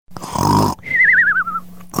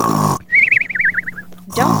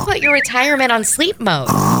Don't put your retirement on sleep mode.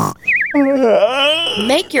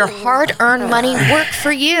 Make your hard-earned money work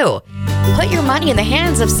for you. Put your money in the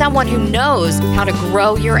hands of someone who knows how to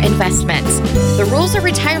grow your investments. The rules of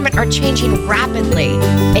retirement are changing rapidly,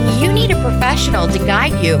 and you need a professional to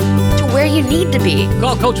guide you to where you need to be.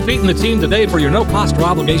 Call Coach Pete and the team today for your no-cost or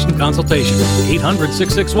obligation consultation.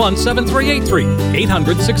 800-661-7383.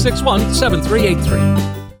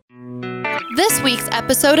 800-661-7383. This week's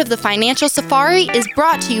episode of the Financial Safari is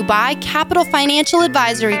brought to you by Capital Financial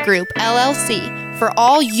Advisory Group, LLC, for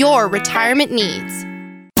all your retirement needs.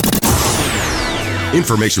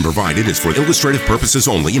 Information provided is for illustrative purposes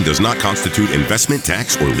only and does not constitute investment,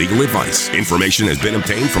 tax, or legal advice. Information has been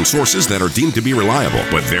obtained from sources that are deemed to be reliable,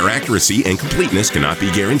 but their accuracy and completeness cannot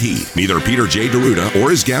be guaranteed. Neither Peter J. D'Arruda or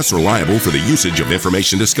his guests are liable for the usage of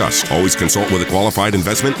information discussed. Always consult with a qualified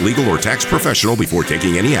investment, legal, or tax professional before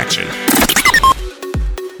taking any action.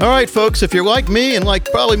 All right, folks, if you're like me and like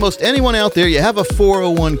probably most anyone out there, you have a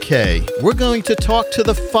 401k. We're going to talk to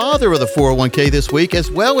the father of the 401k this week, as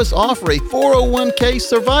well as offer a 401k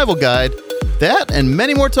survival guide. That and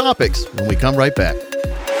many more topics when we come right back.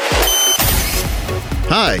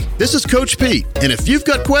 Hi, this is Coach Pete, and if you've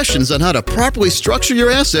got questions on how to properly structure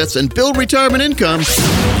your assets and build retirement income,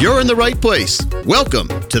 you're in the right place. Welcome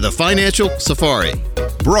to the Financial Safari.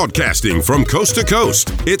 Broadcasting from coast to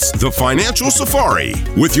coast, it's the Financial Safari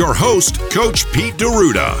with your host, Coach Pete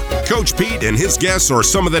D'Arruda. Coach Pete and his guests are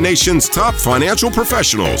some of the nation's top financial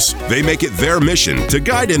professionals. They make it their mission to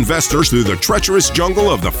guide investors through the treacherous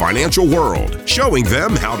jungle of the financial world, showing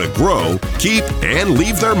them how to grow, keep, and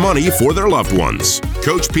leave their money for their loved ones.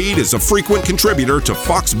 Coach Pete is a frequent contributor to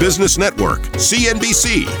Fox Business Network,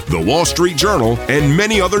 CNBC, The Wall Street Journal, and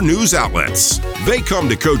many other news outlets. They come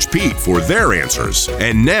to Coach Pete for their answers,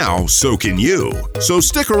 and now so can you. So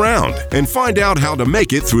stick around and find out how to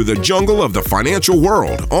make it through the jungle of the financial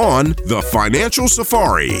world on the Financial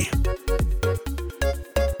Safari.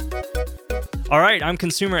 All right, I'm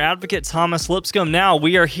consumer advocate Thomas Lipscomb. Now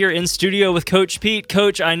we are here in studio with Coach Pete.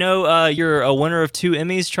 Coach, I know you're a winner of 2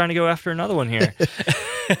 Emmys, trying to go after another one here.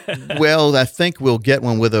 Well, I think we'll get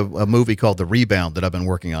one with a movie called The Rebound that I've been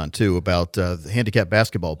working on, too, about the handicapped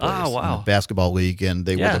basketball players in the basketball league. And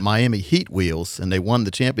they were the Miami Heat Wheels, and they won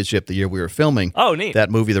the championship the year we were filming. Oh, neat. That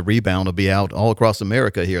movie, The Rebound, will be out all across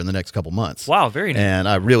America here in the next couple months. Wow, very neat. And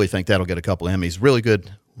I really think that'll get a couple Emmys. Really good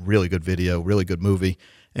video, really good movie.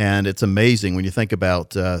 And it's amazing when you think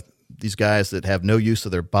about these guys that have no use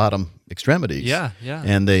of their bottom extremities. Yeah.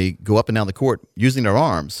 And they go up and down the court using their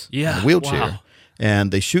arms in a wheelchair. Wow.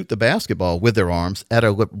 And they shoot the basketball with their arms at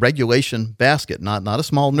a regulation basket, not a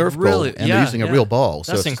small Nerf ball. And they're using a real ball. That's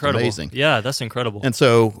so it's incredible. Amazing. Yeah, that's incredible. And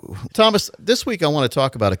so, Thomas, this week I want to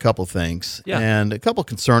talk about a couple things and a couple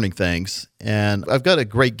concerning things. And I've got a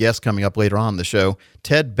great guest coming up later on in the show,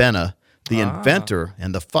 Ted Benna, the inventor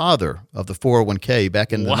and the father of the 401k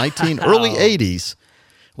back in the early 80s.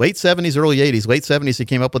 Late 70s, early 80s. Late 70s, he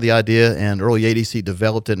came up with the idea, and early 80s, he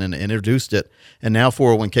developed it and introduced it. And now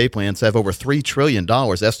 401k plans have over $3 trillion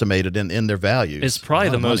estimated in their values. It's probably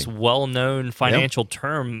the most well-known financial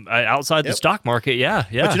term outside the stock market. Yeah.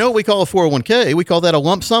 But you know what we call a 401k? We call that a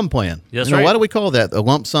lump sum plan. That's right. Why do we call that a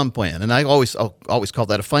lump sum plan? And I'll always call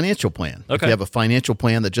that a financial plan. Okay. If you have a financial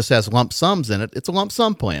plan that just has lump sums in it, it's a lump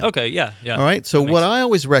sum plan. Okay, yeah. All right, so what I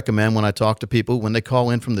always recommend when I talk to people when they call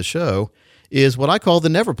in from the show is what I call the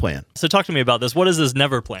Never Plan. So talk to me about this. What is this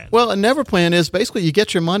Never Plan? Well, a Never Plan is basically you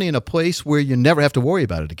get your money in a place where you never have to worry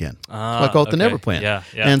about it again. So I call it the Never Plan. Yeah.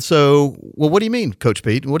 And so, well, what do you mean, Coach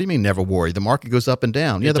Pete? What do you mean never worry? The market goes up and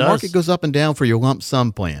down. Yeah, the market goes up and down for your lump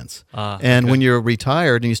sum plans. And when you're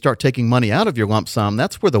retired and you start taking money out of your lump sum,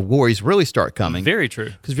 that's where the worries really start coming. Very true.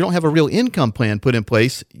 Because if you don't have a real income plan put in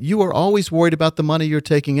place, you are always worried about the money you're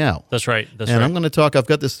taking out. That's right. And I'm going to talk, I've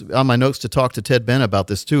got this on my notes to talk to Ted Benna about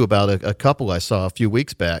this too, about a couple I saw a few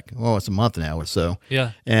weeks back. Well, it's a month now or so.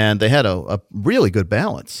 Yeah. And they had a really good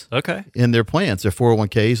balance in their plans, their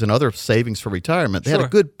 401ks and other savings for retirement. They had a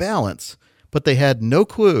good balance, but they had no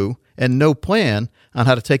clue and no plan on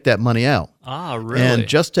how to take that money out. Really? And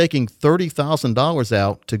just taking $30,000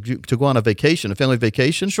 out to go on a vacation, a family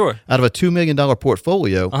vacation, out of a $2 million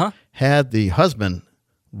portfolio, had the husband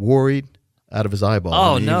worried out of his eyeball.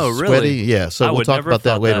 Oh, no, really? Sweaty. Yeah, so we'll talk about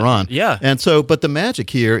that later on. Yeah. And so, but the magic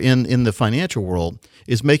here in the financial world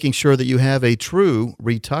is making sure that you have a true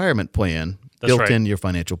retirement plan built in your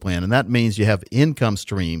financial plan. And that means you have income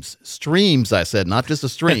streams. Streams, I said, not just a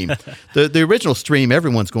stream. The original stream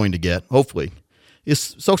everyone's going to get, hopefully,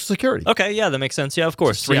 is Social Security. Okay, yeah, that makes sense. Yeah, of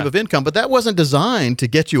course. Stream of income, but that wasn't designed to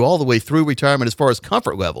get you all the way through retirement as far as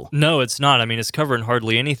comfort level. No, it's not. I mean, it's covering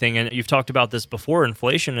hardly anything, and you've talked about this before.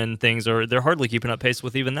 Inflation and things they're hardly keeping up pace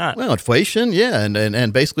with even that. Well, inflation, yeah,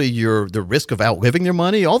 and basically the risk of outliving their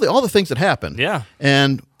money, all the things that happen. Yeah.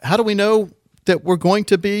 And how do we know that we're going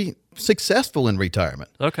to be successful in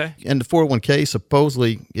retirement? Okay. And the 401k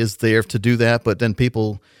supposedly is there to do that, but then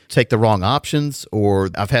people take the wrong options, or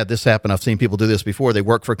I've had this happen. I've seen people do this before. They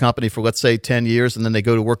work for a company for, let's say, 10 years, and then they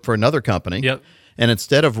go to work for another company. Yep. And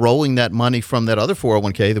instead of rolling that money from that other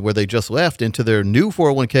 401k where they just left into their new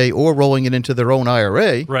 401k or rolling it into their own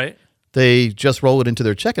IRA, right, they just roll it into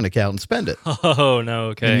their checking account and spend it. Oh, no,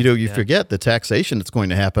 okay. And you forget the taxation that's going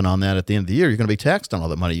to happen on that at the end of the year. You're going to be taxed on all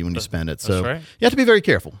that money when you spend it. So right. You have to be very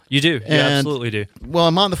careful. You do. You absolutely do. Well,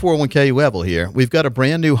 I'm on the 401k level here. We've got a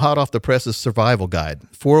brand new hot off the presses survival guide,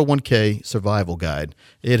 401k survival guide.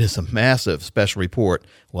 It is a massive special report.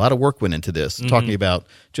 A lot of work went into this, talking about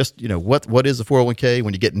just, what is a 401k?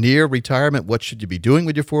 When you get near retirement, what should you be doing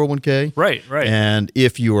with your 401k? Right. And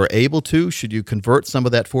if you are able to, should you convert some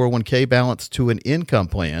of that 401k balance to an income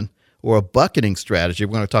plan or a bucketing strategy?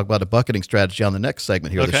 We're going to talk about a bucketing strategy on the next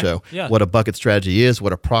segment here of the show. Yeah. What a bucket strategy is,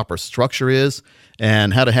 what a proper structure is,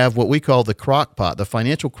 and how to have what we call the crock pot, the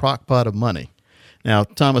financial crock pot of money. Now,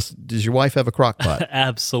 Thomas, does your wife have a crock pot?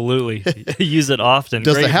 Absolutely. Use it often.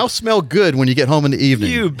 Does the house smell good when you get home in the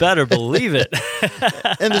evening? You better believe it.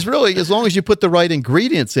 And there's really, as long as you put the right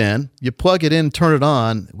ingredients in, you plug it in, turn it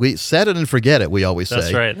on, we set it and forget it, we always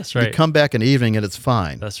say. That's right. You come back in the evening and it's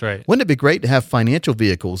fine. That's right. Wouldn't it be great to have financial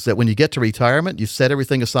vehicles that when you get to retirement, you set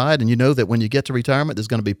everything aside and you know that when you get to retirement, there's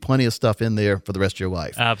going to be plenty of stuff in there for the rest of your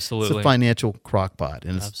life. Absolutely. It's a financial crock pot,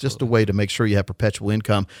 and it's just a way to make sure you have perpetual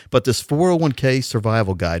income. But this 401k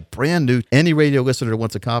survival guide, brand new. Any radio listener that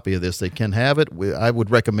wants a copy of this, they can have it. I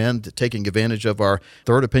would recommend taking advantage of our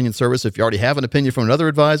third opinion service. If you already have an opinion from another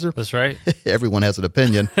advisor, that's right. Everyone has an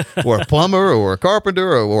opinion, or a plumber, or a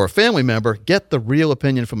carpenter, or a family member. Get the real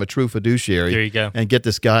opinion from a true fiduciary. There you go. And get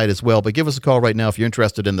this guide as well. But give us a call right now if you're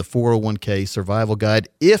interested in the 401k survival guide.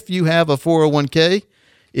 If you have a 401k,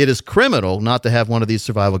 it is criminal not to have one of these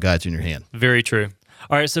survival guides in your hand. Very true.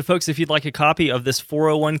 All right, so folks, if you'd like a copy of this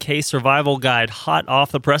 401k survival guide hot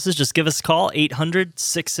off the presses, just give us a call,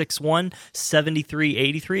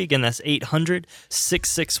 800-661-7383. Again, that's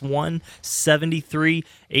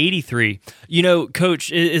 800-661-7383.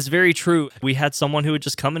 Coach, it's very true. We had someone who would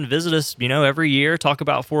just come and visit us, every year, talk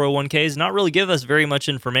about 401ks, not really give us very much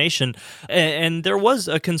information. And there was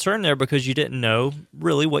a concern there because you didn't know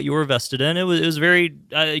really what you were vested in. It was very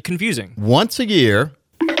confusing. Once a year,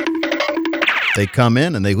 they come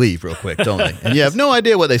in and they leave real quick, don't they? And you have no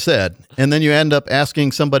idea what they said. And then you end up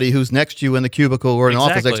asking somebody who's next to you in the cubicle or in the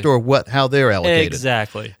office next door how they're allocated.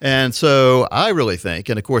 Exactly. And so I really think,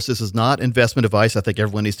 and of course this is not investment advice, I think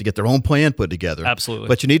everyone needs to get their own plan put together. Absolutely.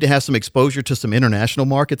 But you need to have some exposure to some international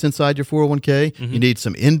markets inside your 401k. You need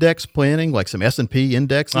some index planning, like some S&P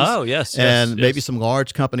indexes. Oh, yes. And maybe some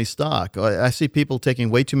large company stock. I see people taking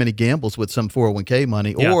way too many gambles with some 401k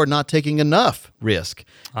money or not taking enough risk.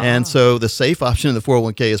 And so the safe option in the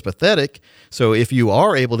 401k is pathetic. So if you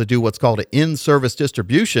are able to do what's called an in-service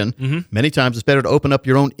distribution, many times it's better to open up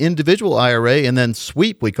your own individual IRA and then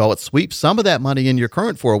sweep some of that money in your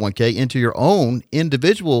current 401k into your own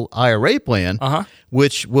individual IRA plan,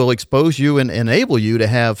 which will expose you and enable you to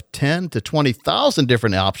have 10 to 20,000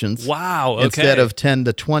 different options. Wow. Okay. Instead of 10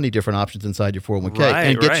 to 20 different options inside your 401k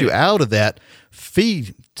and get you out of that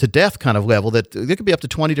fee to death kind of level that there could be up to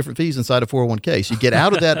 20 different fees inside a 401k. So you get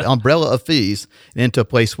out of that umbrella of fees into a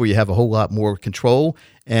place where you have a whole lot more control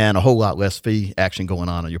and a whole lot less fee action going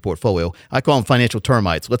on in your portfolio. I call them financial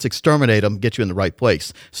termites. Let's exterminate them, get you in the right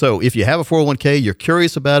place. So if you have a 401k, you're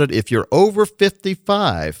curious about it. If you're over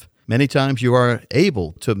 55, many times you are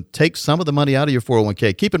able to take some of the money out of your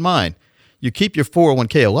 401k. Keep in mind, you keep your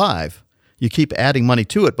 401k alive. You keep adding money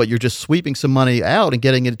to it, but you're just sweeping some money out and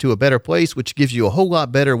getting it into a better place, which gives you a whole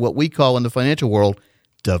lot better, what we call in the financial world,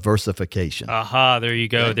 diversification. Aha, there you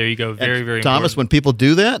go. There you go. Very, very Thomas, important. when people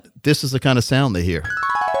do that, this is the kind of sound they hear.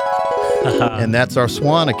 And that's our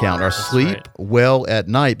SWAN account, our sleep well at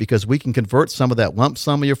night, because we can convert some of that lump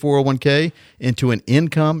sum of your 401k into an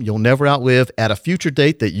income you'll never outlive at a future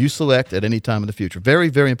date that you select at any time in the future. Very,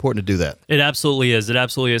 very important to do that. It absolutely is. It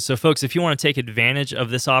absolutely is. So, folks, if you want to take advantage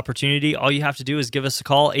of this opportunity, all you have to do is give us a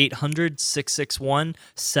call,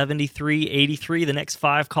 800-661-7383. The next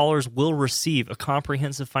 5 callers will receive a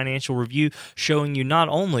comprehensive financial review showing you not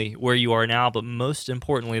only where you are now, but most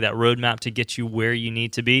importantly, that roadmap to get you where you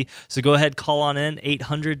need to be. So go go ahead, call on in,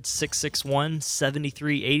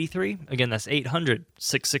 800-661-7383. Again, that's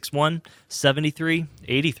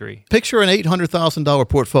 800-661-7383. Picture an $800,000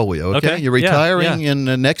 portfolio, okay? You're retiring in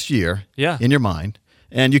the next year in your mind.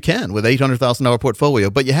 And you can with $800,000 portfolio,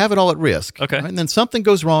 but you have it all at risk. Okay. Right? And then something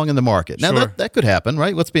goes wrong in the market. Now, that could happen,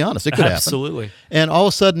 right? Let's be honest. It could happen. Absolutely. And all of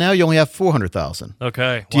a sudden, now you only have $400,000.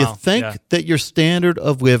 Okay. Do you think that your standard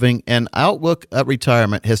of living and outlook at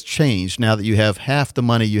retirement has changed now that you have half the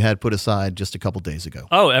money you had put aside just a couple days ago?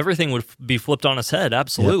 Oh, everything would be flipped on its head.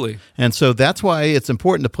 Absolutely. Yep. And so that's why it's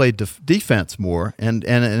important to play defense more and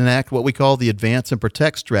enact what we call the advance and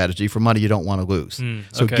protect strategy for money you don't want to lose.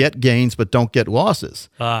 So get gains, but don't get losses.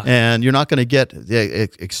 And you're not going to get the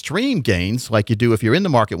extreme gains like you do if you're in the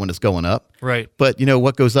market when it's going up. Right. But,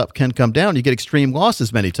 what goes up can come down. You get extreme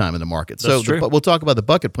losses many times in the market. That's true. We'll talk about the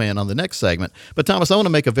bucket plan on the next segment. But, Thomas, I want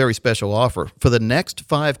to make a very special offer. For the next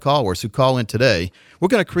 5 callers who call in today, we're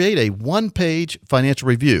going to create a one-page financial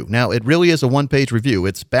review. Now, it really is a one-page review.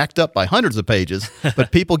 It's backed up by hundreds of pages,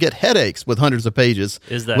 but people get headaches with hundreds of pages.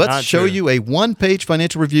 Let's show you a one-page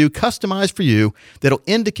financial review customized for you that'll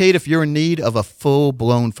indicate if you're in need of a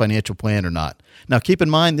full-blown financial plan or not. Now, keep in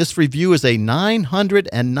mind, this review is a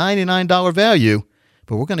 $999 value,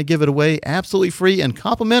 but we're going to give it away absolutely free and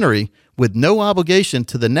complimentary with no obligation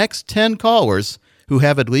to the next 10 callers who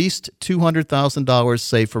have at least $200,000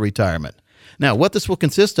 saved for retirement. Now, what this will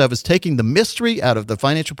consist of is taking the mystery out of the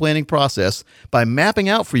financial planning process by mapping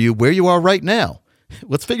out for you where you are right now.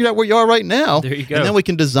 Let's figure out where you are right now. There you go. And then we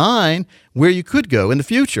can design where you could go in the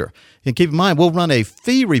future. And keep in mind, we'll run a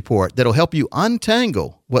fee report that'll help you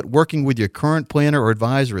untangle what working with your current planner or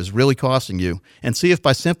advisor is really costing you and see if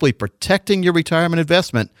by simply protecting your retirement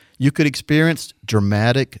investment, you could experience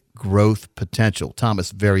dramatic growth potential.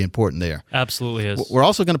 Thomas, very important there. Absolutely is. We're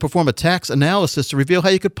also going to perform a tax analysis to reveal how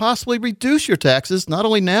you could possibly reduce your taxes, not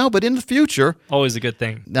only now, but in the future. Always a good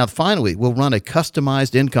thing. Now, finally, we'll run a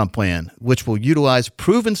customized income plan, which will utilize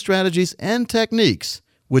proven strategies and techniques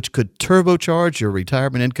which could turbocharge your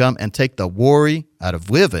retirement income and take the worry out of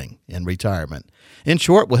living in retirement. In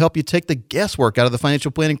short, we'll help you take the guesswork out of the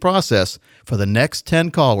financial planning process for the next 10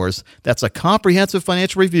 callers. That's a comprehensive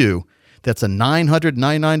financial review. That's a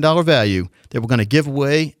 $999 value that we're going to give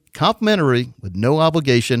away complimentary with no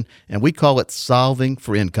obligation, and we call it Solving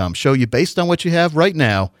for Income. Show you, based on what you have right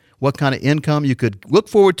now, what kind of income you could look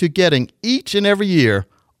forward to getting each and every year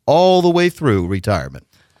all the way through retirement.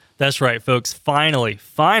 That's right, folks. Finally,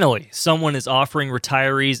 someone is offering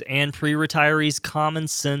retirees and pre-retirees common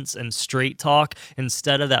sense and straight talk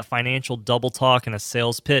instead of that financial double talk and a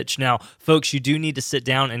sales pitch. Now, folks, you do need to sit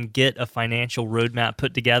down and get a financial roadmap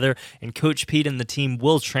put together, and Coach Pete and the team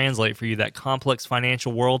will translate for you that complex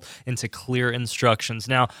financial world into clear instructions.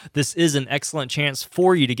 Now, this is an excellent chance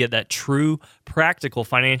for you to get that true, practical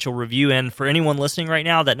financial review. And for anyone listening right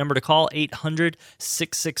now, that number to call,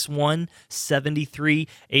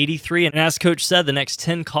 800-661-7383. And as Coach said, the next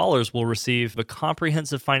 10 callers will receive a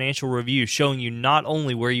comprehensive financial review showing you not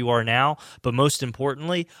only where you are now, but most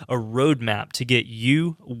importantly, a roadmap to get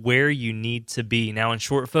you where you need to be. Now, in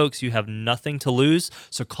short, folks, you have nothing to lose,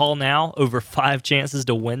 so call now. Over 5 chances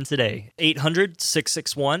to win today.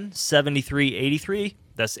 800-661-7383.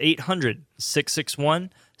 That's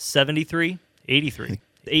 800-661-7383.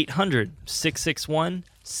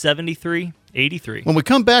 800-661-7383. When we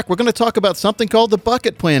come back, we're going to talk about something called the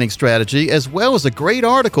bucket planning strategy, as well as a great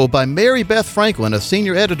article by Mary Beth Franklin, a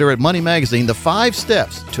senior editor at Money Magazine, The 5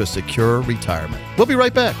 Steps to a Secure Retirement. We'll be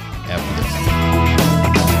right back after this.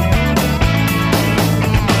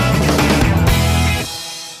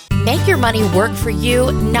 Make your money work for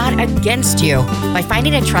you, not against you, by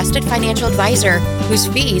finding a trusted financial advisor whose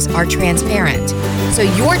fees are transparent. So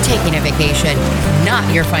you're taking a vacation,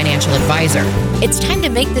 not your financial advisor. It's time to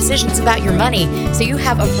make decisions about your money so you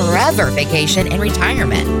have a forever vacation in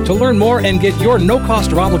retirement. To learn more and get your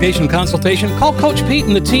no-cost or obligation consultation, call Coach Pete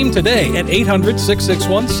and the team today at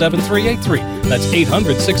 800-661-7383. That's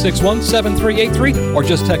 800-661-7383, or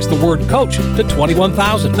just text the word COACH to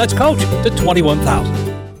 21,000. That's COACH to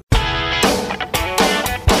 21,000.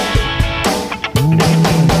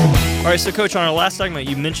 All right, so Coach, on our last segment,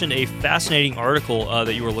 you mentioned a fascinating article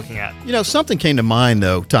that you were looking at. Something came to mind,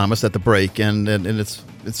 though, Thomas, at the break, and it's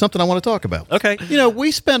something I want to talk about. Okay.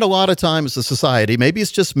 We spend a lot of time as a society, maybe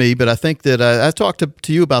it's just me, but I think that I talked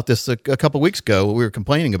to you about this a couple weeks ago. We were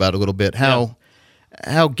complaining about it a little bit, how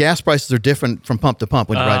how gas prices are different from pump to pump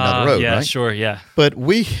when you're riding down the road, yeah, right? Sure, yeah. But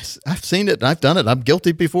I've seen it and I've done it. I'm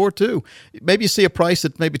guilty before too. Maybe you see a price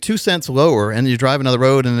that's maybe 2 cents lower and you're driving down the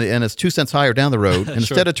road and it's 2 cents higher down the road. And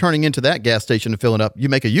instead of turning into that gas station and filling up, you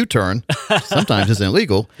make a U-turn. Sometimes it's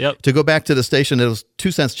illegal. Yep. To go back to the station that was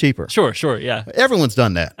 2 cents cheaper. Sure, yeah. Everyone's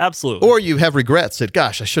done that. Absolutely. Or you have regrets that,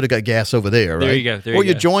 gosh, I should have got gas over there, right? There you go. Or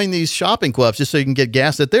you join these shopping clubs just so you can get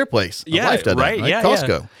gas at their place. Yeah, Life did that, right? Yeah,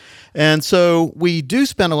 Costco. yeah. And so we do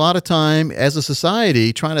spend a lot of time as a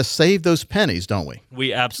society trying to save those pennies, don't we?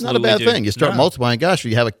 We It's absolutely not a bad do. thing. You start multiplying. Gosh,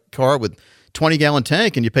 you have a car with 20-gallon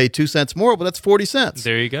tank and you pay 2 cents more, but that's 40 cents.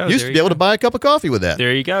 There you go. Used to be able to buy a cup of coffee with that.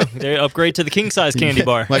 There you go. Upgrade to the king-size candy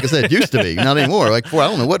bar. Like I said, it used to be. Not anymore. I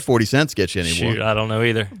don't know what 40 cents gets you anymore. Shoot, I don't know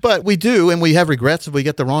either. But we do, and we have regrets if we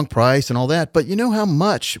get the wrong price and all that. But you know how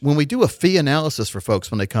much, when we do a fee analysis for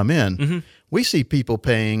folks when they come in, we see people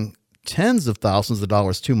paying tens of thousands of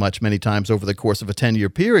dollars too much many times over the course of a 10-year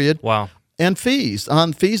period. Wow. And fees.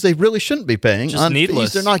 On fees they really shouldn't be paying. Just on needless.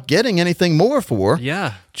 fees they're not getting anything more for.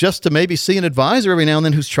 Yeah. Just to maybe see an advisor every now and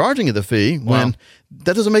then who's charging you the fee when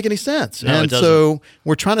that doesn't make any sense. No, and it doesn't. so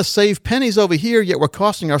we're trying to save pennies over here, yet we're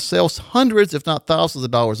costing ourselves hundreds, if not thousands of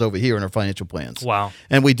dollars over here in our financial plans. Wow.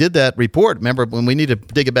 And we did that report. Remember, when we need to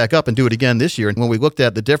dig it back up and do it again this year, and when we looked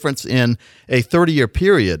at the difference in a 30-year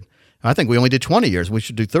period, I think we only did 20 years. We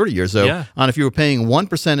should do 30 years, though. Yeah. On if you were paying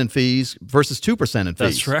 1% in fees versus 2% in fees.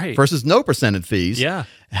 That's right. Versus no percent in fees. Yeah.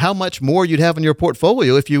 How much more you'd have in your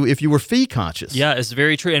portfolio if you were fee conscious. Yeah, it's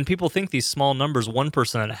very true. And people think these small numbers, 1%,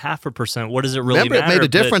 0.5%, what does it really Remember, matter? it made a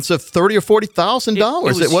difference of $30,000 or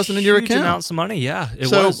 $40,000. It wasn't in your huge account. amounts of money. Yeah, it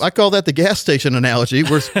So was. I call that the gas station analogy.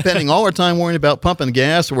 We're spending all our time worrying about pumping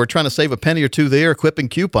gas, or we're trying to save a penny or two there, clipping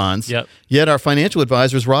coupons. Yep. Yet our financial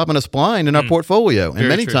advisor is robbing us blind in our portfolio. And Very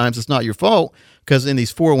many true. times it's not your fault, because in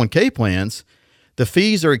these 401k plans, the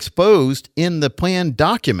fees are exposed in the plan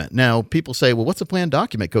document. Now, people say, well, what's a plan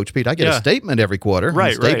document, Coach Pete? I get a statement every quarter. and Right,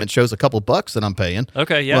 the statement right. shows a couple bucks that I'm paying.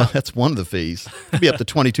 Okay, yeah. Well, that's one of the fees. It could be up to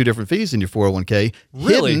 22 different fees in your 401k.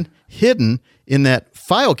 Really? Hidden in that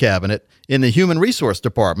file cabinet in the human resource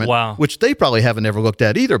department, Wow. which they probably haven't ever looked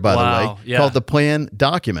at either, by the Wow, way, yeah. called the plan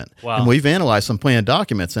document. Wow. And we've analyzed some plan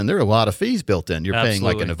documents, and there are a lot of fees built in. You're paying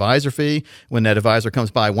like Absolutely. an advisor fee when that advisor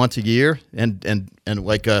comes by once a year, and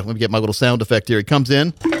like, let me get my little sound effect here. He comes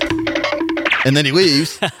in, and then he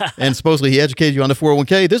leaves, and supposedly he educated you on the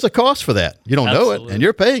 401k. There's a cost for that. You don't know it, Absolutely. and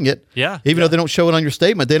you're paying it. Yeah, Even yeah. though they don't show it on your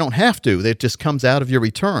statement, they don't have to. It just comes out of your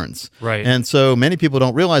returns. Right. And so many people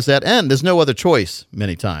don't realize that, and there's no other choice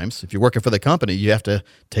many times. If you're working for the company, you have to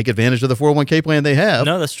take advantage of the 401k plan they have.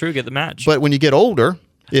 No, that's true. Get the match. But when you get older,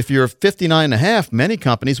 if you're 59 and a half, many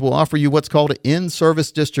companies will offer you what's called an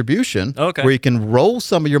in-service distribution, Okay. where you can roll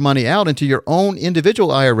some of your money out into your own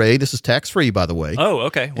individual IRA. This is tax-free, by the way. Oh,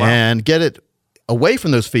 okay. Wow. And get it away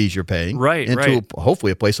from those fees you're paying, Right, into right.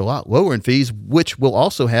 hopefully a place a lot lower in fees, which will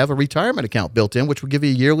also have a retirement account built in, which will give you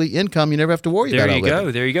a yearly income you never have to worry There about. you outliving.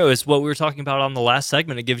 go. There you go. It's what we were talking about on the last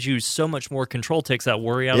segment. It gives you so much more control, takes that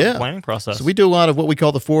worry out of the planning process. So we do a lot of what we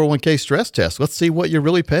call the 401k stress test. Let's see what you're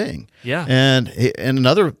really paying. Yeah. And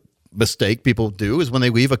another mistake people do is when they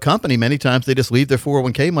leave a company, many times they just leave their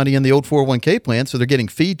 401k money in the old 401k plan, so they're getting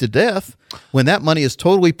feed to death when that money is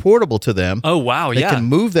totally portable to them. Oh, wow. They Yeah. can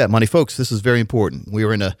move that money. Folks, this is very important. We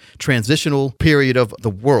are in a transitional period of the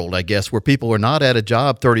world, I guess, where people are not at a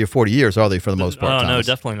job 30 or 40 years, are they, for the most part? Oh, no, Thomas?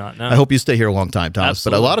 definitely not. No. I hope you stay here a long time, Thomas.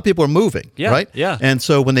 Absolutely. But a lot of people are moving, Yeah, right? yeah. And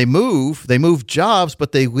so when they move jobs,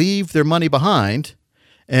 but they leave their money behind,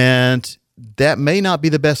 and that may not be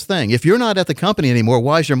the best thing. If you're not at the company anymore,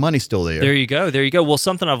 why is your money still there? There you go. There you go. Well,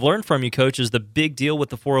 something I've learned from you, Coach, is the big deal with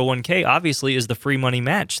the 401k, obviously, is the free money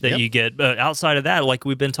match that you get. Outside of that, like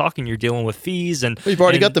we've been talking, you're dealing with fees. And Well, you've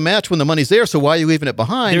already got the match when the money's there, so why are you leaving it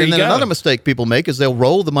behind? There And you then go. another mistake people make is they'll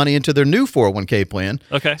roll the money into their new 401k plan.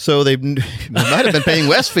 Okay. So they might have been paying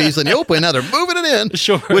less fees than the old plan. Now they're moving it in.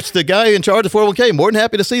 Sure. Which the guy in charge of 401k, more than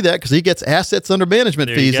happy to see that, because he gets assets under management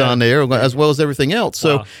There you fees go. on there, as well as everything else.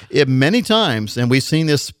 So Wow. many times, and we've seen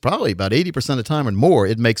this probably about 80% of the time or more,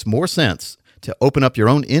 it makes more sense to open up your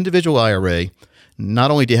own individual IRA.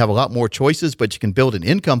 Not only do you have a lot more choices, but you can build an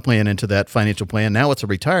income plan into that financial plan. Now it's a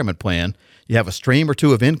retirement plan. You have a stream or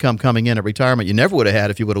two of income coming in at retirement you never would have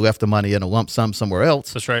had if you would have left the money in a lump sum somewhere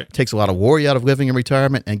else. That's right. Takes a lot of worry out of living in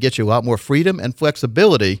retirement and gets you a lot more freedom and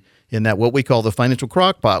flexibility in that what we call the financial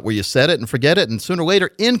crock pot, where you set it and forget it, and sooner or later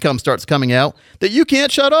income starts coming out that you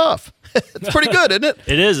can't shut off. It's pretty good, isn't it?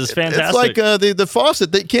 It is. It's fantastic. It's like the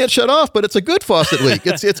faucet that you can't shut off, but it's a good faucet leak.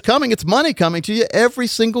 It's coming. It's money coming to you every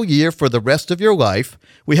single year for the rest of your life.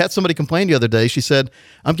 We had somebody complain the other day. She said,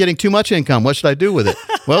 "I'm getting too much income. What should I do with it?"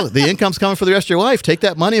 Well, the income's coming for the rest of your life. Take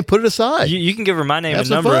that money and put it aside. You can give her my name Have and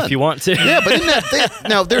some number fun. if you want to. Yeah, but isn't that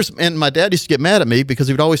now? And my dad used to get mad at me because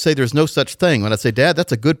he would always say there's no such thing. When I'd say, Dad,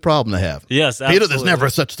 that's a good problem to have. Yes, Peter, absolutely. there's never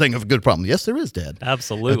such thing of a good problem. Yes, there is, Dad.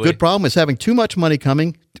 Absolutely. A good problem is having too much money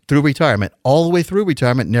coming through retirement, all the way through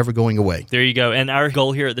retirement, never going away. There you go. And our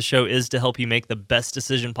goal here at the show is to help you make the best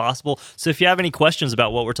decision possible. So if you have any questions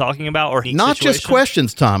about what we're talking about or Not just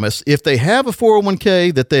questions, Thomas. If they have a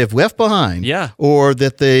 401k that they have left behind, or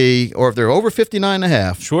if they're over 59 and a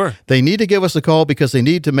half, sure, they need to give us a call because they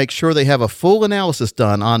need to make sure they have a full analysis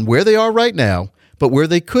done on where they are right now, but where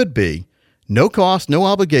they could be. No cost, no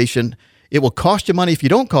obligation. It will cost you money if you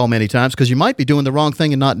don't call many times because you might be doing the wrong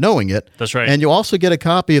thing and not knowing it. That's right. And you'll also get a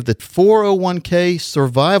copy of the 401k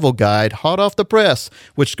Survival Guide, hot off the press,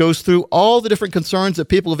 which goes through all the different concerns that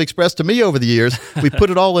people have expressed to me over the years. We put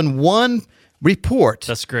it all in one report.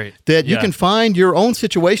 That's great. That you can find your own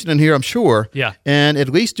situation in here, I'm sure. Yeah. And at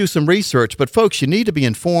least do some research. But folks, you need to be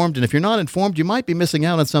informed. And if you're not informed, you might be missing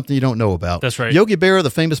out on something you don't know about. That's right. Yogi Berra, the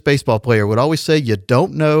famous baseball player, would always say, you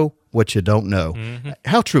don't know what you don't know. Mm-hmm.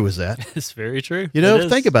 How true is that? It's very true. You know,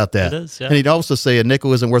 think about that. It is, yeah. And he'd also say a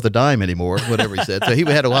nickel isn't worth a dime anymore, whatever he said. So he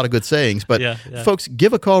had a lot of good sayings. But folks,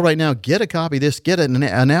 give a call right now. Get a copy of this. Get an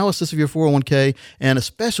analysis of your 401k. And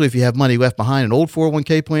especially if you have money left behind in old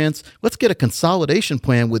 401k plans, let's get a consolidation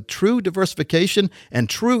plan with true diversification and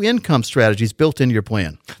true income strategies built into your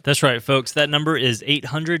plan. That's right, folks. That number is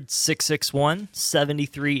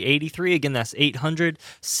 800-661-7383. Again, that's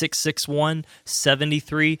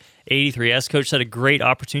 800-661-7383. As Coach said, a great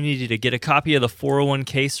opportunity to get a copy of the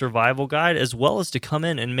 401k Survival Guide, as well as to come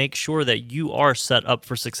in and make sure that you are set up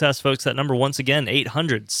for success, folks. That number, once again,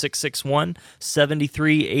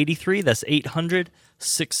 800-661-7383. That's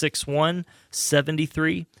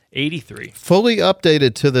 800-661-7383. Fully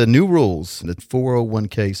updated to the new rules, the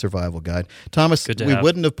 401k Survival Guide. Thomas, we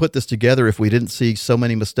wouldn't have put this together if we didn't see so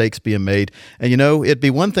many mistakes being made. And you know, it'd be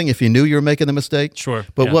one thing if you knew you were making the mistake. Sure.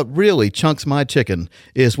 But what really chunks my chicken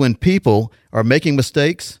is when people are making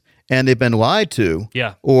mistakes and they've been lied to,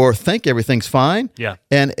 or think everything's fine,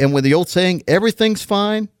 and with the old saying, everything's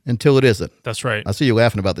fine until it isn't. That's right. I see you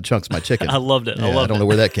laughing about the chunks my chicken. I loved it. Yeah, I don't know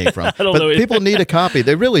where that came from. But people need a copy.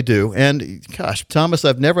 They really do. And gosh, Thomas,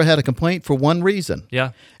 I've never had a complaint for one reason.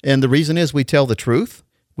 Yeah. And the reason is we tell the truth.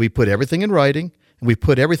 We put everything in writing. And we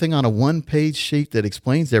put everything on a one-page sheet that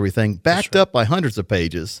explains everything, backed up by hundreds of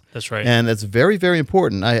pages. That's right. And it's very, very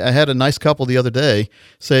important. I had a nice couple the other day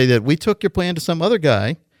say that we took your plan to some other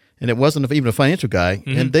guy, and it wasn't even a financial guy,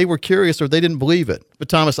 and they were curious or they didn't believe it. But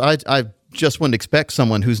Thomas, I just wouldn't expect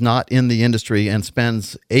someone who's not in the industry and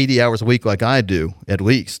spends 80 hours a week like I do, at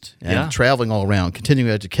least, and traveling all around,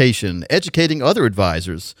 continuing education, educating other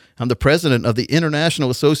advisors. I'm the president of the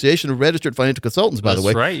International Association of Registered Financial Consultants, by the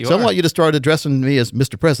way. That's right, I want you to start addressing me as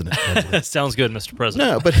Mr. President. Sounds good, Mr. President.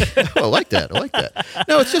 No, but I like that.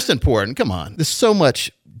 No, it's just important. Come on. There's so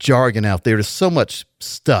much jargon out there. There's so much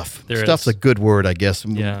stuff. Stuff's a good word, I guess,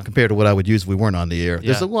 compared to what I would use if we weren't on the air.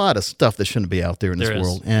 There's a lot of stuff that shouldn't be out there in this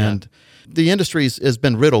world. And the industry has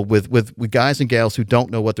been riddled with guys and gals who don't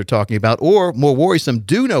know what they're talking about, or more worrisome,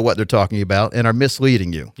 do know what they're talking about and are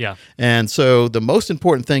misleading you. Yeah. And so the most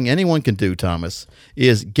important thing anyone can do, Thomas,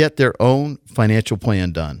 is get their own financial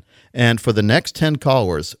plan done. And for the next 10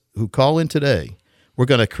 callers who call in today, we're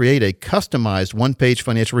going to create a customized one-page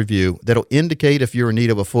financial review that'll indicate if you're in need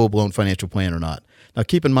of a full-blown financial plan or not. Now,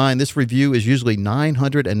 keep in mind, this review is usually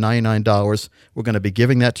 $999. We're going to be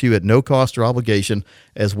giving that to you at no cost or obligation,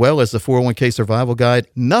 as well as the 401k Survival Guide.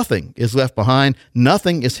 Nothing is left behind.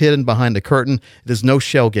 Nothing is hidden behind the curtain. There's no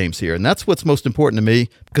shell games here. And that's what's most important to me,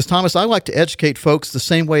 because, Thomas, I like to educate folks the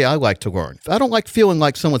same way I like to learn. I don't like feeling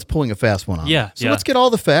like someone's pulling a fast one on me. So let's get all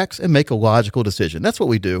the facts and make a logical decision. That's what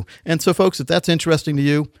we do. And so, folks, if that's interesting to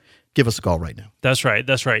you, give us a call right now. That's right.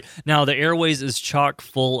 That's right. Now, the airways is chock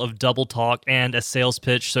full of double talk and a sales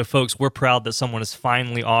pitch. So, folks, we're proud that someone is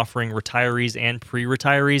finally offering retirees and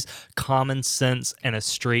pre-retirees common sense and a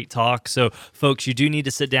straight talk. So, folks, you do need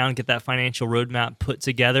to sit down, get that financial roadmap put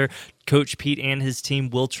together. Coach Pete and his team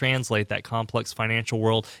will translate that complex financial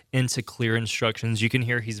world into clear instructions. You can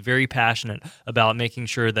hear he's very passionate about making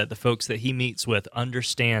sure that the folks that he meets with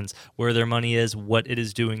understands where their money is, what it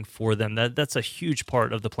is doing for them. That's a huge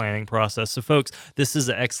part of the planning process. So, folks, this is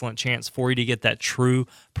an excellent chance for you to get that true,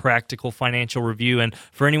 practical financial review. And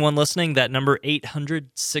for anyone listening, that number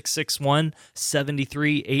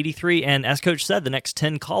 800-661-7383. And as Coach said, the next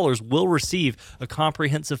 10 callers will receive a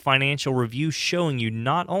comprehensive financial review showing you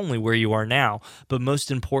not only where you are now, but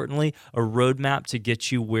most importantly, a roadmap to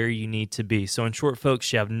get you where you need to be. So in short,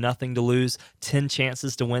 folks, you have nothing to lose. 10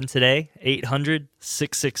 chances to win today.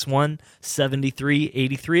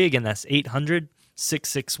 800-661-7383. Again, that's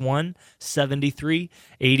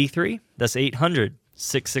 800-661-7383. That's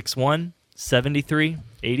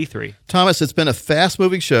 800-661-7383. Thomas, it's been a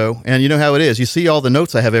fast-moving show, and you know how it is. You see all the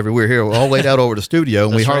notes I have everywhere here, all laid out over the studio,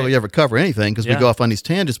 and we hardly ever cover anything because we go off on these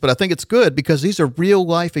tangents. But I think it's good because these are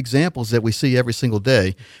real-life examples that we see every single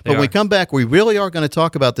day. But when we come back, we really are going to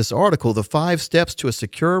talk about this article, The 5 Steps to a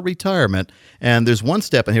Secure Retirement. And there's one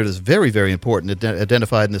step in here that's very, very important,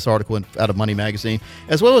 identified in this article out of Money Magazine,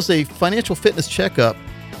 as well as a financial fitness checkup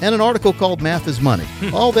and an article called Math is Money.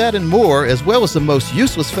 All that and more, as well as the most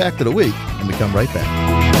useless fact of the week. And we come right back.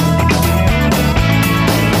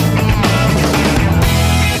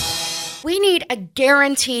 We need a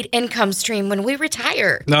guaranteed income stream when we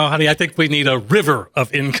retire. No, honey, I think we need a river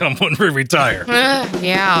of income when we retire.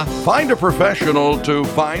 Yeah. Find a professional to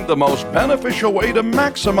find the most beneficial way to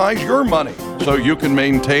maximize your money so you can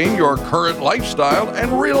maintain your current lifestyle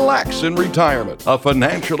and relax in retirement. A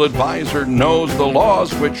financial advisor knows the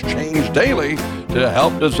laws which change daily to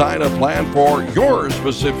help design a plan for your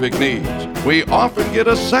specific needs. We often get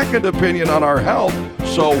a second opinion on our health,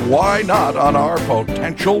 so why not on our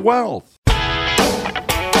potential wealth?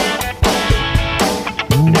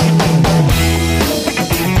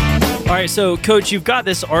 All right, so Coach, you've got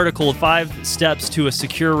this article, 5 Steps to a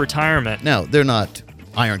Secure Retirement. Now, they're not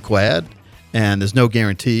ironclad, and there's no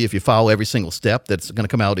guarantee if you follow every single step that's going to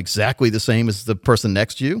come out exactly the same as the person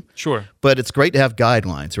next to you. Sure. But it's great to have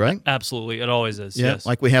guidelines, right? Absolutely. It always is. Yeah, Yes.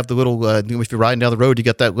 like we have the little, if you're riding down the road, you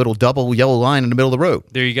got that little double yellow line in the middle of the road.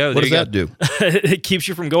 There you go. What does that do? It keeps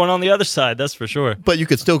you from going on the other side, that's for sure. But you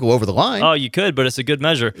could still go over the line. Oh, you could, but it's a good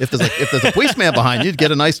measure. If there's a policeman behind you, you'd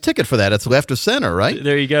get a nice ticket for that. It's left of center, right?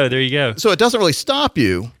 There you go. There you go. So it doesn't really stop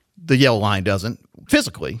you. The yellow line doesn't,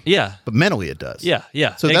 physically. Yeah. But mentally it does. Yeah,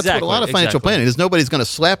 yeah. So that's what a lot of financial planning is. Nobody's going to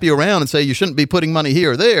slap you around and say you shouldn't be putting money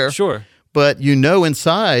here or there. Sure. But you know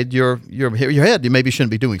inside your head you maybe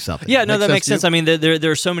shouldn't be doing something. Yeah, no, that makes sense. I mean, there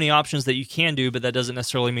are so many options that you can do, but that doesn't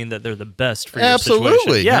necessarily mean that they're the best for your situation.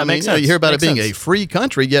 Absolutely. Yeah, I mean, makes sense. You hear about makes it being sense. a free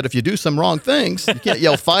country, yet if you do some wrong things, you can't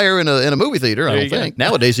yell fire in a movie theater, I don't think.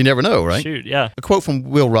 Nowadays, you never know, right? Shoot, yeah. A quote from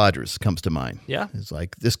Will Rogers comes to mind. Yeah. It's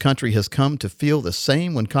like, this country has come to feel the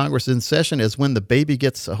same when Congress is in session as when the baby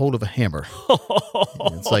gets a hold of a hammer.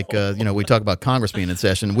 It's like, we talk about Congress being in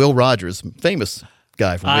session. Will Rogers, famous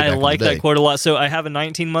guy from way back I like in the day. that quote a lot. So I have a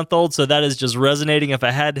 19-month-old, so that is just resonating. If I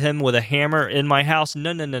had him with a hammer in my house,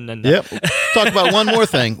 no. Yep. Talk about one more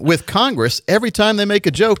thing. With Congress, every time they make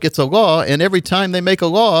a joke, it's a law, and every time they make a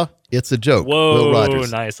law, it's a joke. Whoa, Will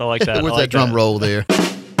Rogers. nice. I like that. Where's I like that drum roll there?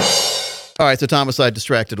 All right, so Thomas, I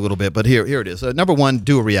distracted a little bit, but here it is. Number 1,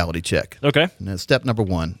 do a reality check. Okay. Now, step number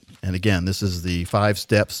 1. And again, this is the 5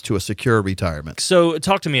 steps to a secure retirement. So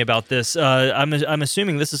talk to me about this. I'm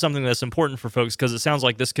assuming this is something that's important for folks because it sounds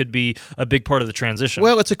like this could be a big part of the transition.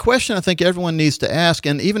 Well, it's a question I think everyone needs to ask.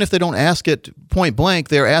 And even if they don't ask it point blank,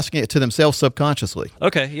 they're asking it to themselves subconsciously.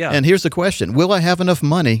 Okay, yeah. And here's the question. Will I have enough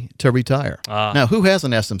money to retire? Now, who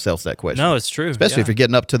hasn't asked themselves that question? No, it's true. Especially if you're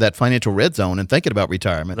getting up to that financial red zone and thinking about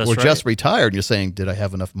retirement. That's or right. just retired and you're saying, did I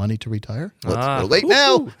have enough money to retire? Well, it's a little late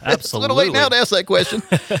now. It's a little late now to ask that question.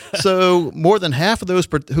 So more than half of those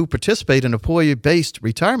who participate in employee-based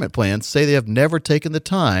retirement plans say they have never taken the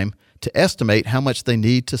time to estimate how much they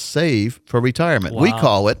need to save for retirement. Wow. We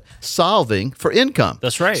call it solving for income.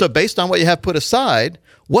 That's right. So based on what you have put aside,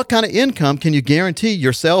 what kind of income can you guarantee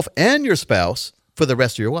yourself and your spouse for the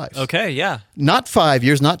rest of your life? Okay, yeah. Not 5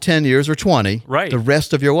 years, not 10 years or 20. Right. The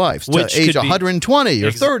rest of your life. To Which age could be- 120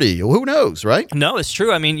 or 30. Who knows, right? No, it's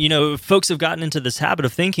true. I mean, folks have gotten into this habit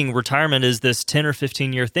of thinking retirement is this 10 or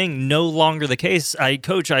 15-year thing. No longer the case. I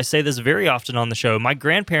say this very often on the show. My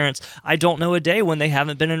grandparents, I don't know a day when they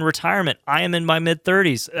haven't been in retirement. I am in my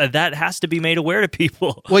mid-30s. That has to be made aware to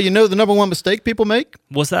people. Well, the number one mistake people make?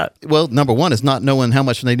 What's that? Well, number 1 is not knowing how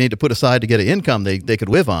much they need to put aside to get an income they could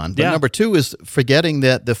live on. But Yeah. number 2 is forgetting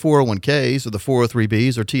that the 401ks or the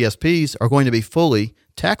 403bs or TSPs are going to be fully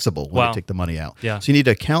taxable when Wow. they take the money out. Yeah. So you need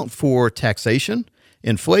to account for taxation,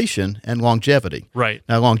 inflation, and longevity. Right.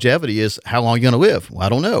 Now, longevity is how long you're going to live. Well, I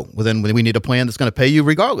don't know. Well, then we need a plan that's going to pay you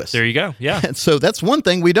regardless. There you go. Yeah. And so that's one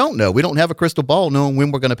thing we don't know. We don't have a crystal ball knowing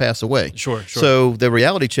when we're going to pass away. Sure. So the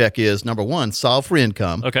reality check is, number 1, solve for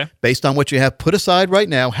income. Okay. Based on what you have put aside right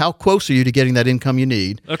now, how close are you to getting that income you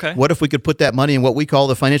need? Okay. What if we could put that money in what we call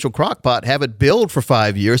the financial crock pot, have it build for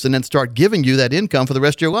 5 years, and then start giving you that income for the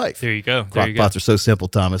rest of your life? There you go. Crock pots are so simple,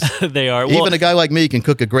 Thomas. They are. Even a guy like me can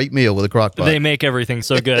cook a great meal with a crock pot. They make everything everything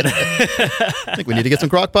so good. I think we need to get some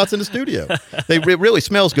crock pots in the studio. It really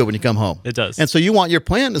smells good when you come home. It does. And so you want your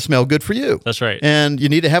plan to smell good for you. That's right. And you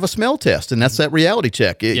need to have a smell test, and that's that reality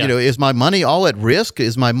check. You know, is my money all at risk?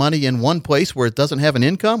 Is my money in one place where it doesn't have an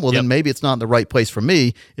income? Well, then maybe it's not in the right place for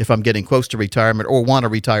me if I'm getting close to retirement or want to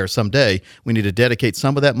retire someday. We need to dedicate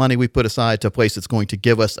some of that money we put aside to a place that's going to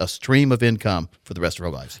give us a stream of income for the rest of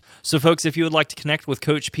our lives. So, folks, if you would like to connect with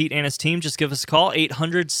Coach Pete and his team, just give us a call,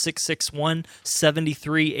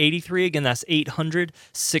 800-661-7383. Again, that's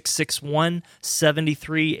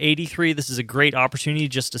 800-661-7383. This is a great opportunity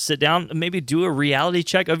just to sit down and maybe do a reality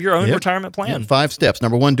check of your own retirement plan. 5 steps.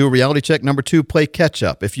 Number 1, do a reality check. Number 2, play catch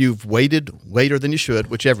up. If you've waited later than you should,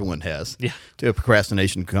 which everyone has,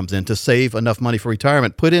 procrastination comes in, to save enough money for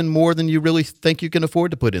retirement, put in more than you really think you can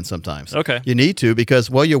afford to put in sometimes. Okay. You need to, because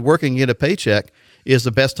while you're working, you get a paycheck, is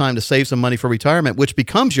the best time to save some money for retirement, which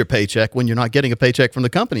becomes your paycheck when you're not getting a paycheck from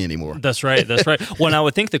the company anymore. That's right. That's right. Well, I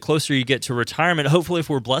would think the closer you get to retirement, hopefully if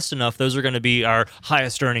we're blessed enough, those are going to be our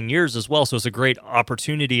highest earning years as well. So it's a great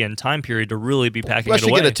opportunity and time period to really be packing it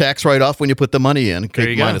away. You get a tax write-off when you put the money in. There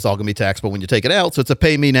you go. It's all going to be taxable when you take it out. So it's a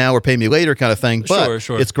pay me now or pay me later kind of thing. But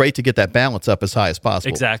it's great to get that balance up as high as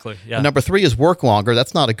possible. Exactly. Yeah. And number 3 is work longer.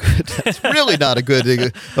 That's really not a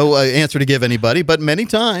good answer to give anybody. But many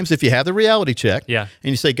times, if you have the reality check and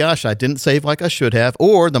you say, gosh, I didn't save like I should have,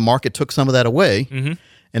 or the market took some of that away,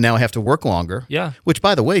 and now I have to work longer. Yeah. Which,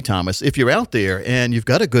 by the way, Thomas, if you're out there and you've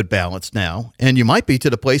got a good balance now, and you might be to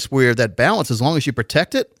the place where that balance, as long as you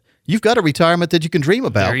protect it, you've got a retirement that you can dream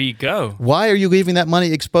about. There you go. Why are you leaving that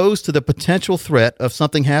money exposed to the potential threat of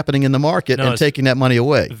something happening in the market and taking that money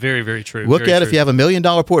away? Very, very true. Look at if you have $1 million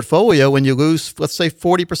portfolio and you lose, let's say,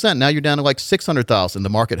 40%. Now you're down to like $600,000. The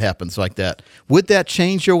market happens like that. Would that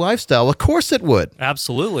change your lifestyle? Of course it would.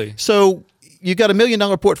 Absolutely. So you got $1 million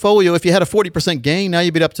portfolio. If you had a 40% gain, now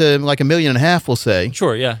you'd be up to like $1.5 million, we'll say.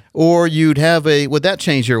 Sure, yeah. Or you'd have would that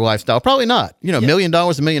change your lifestyle? Probably not. $1 million,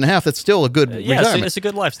 $1.5 million, that's still a good retirement. It's a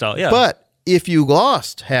good lifestyle, yeah. But if you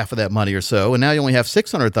lost half of that money or so, and now you only have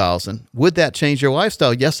 $600,000, would that change your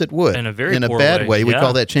lifestyle? Yes, it would. In a very poor bad way. We yeah.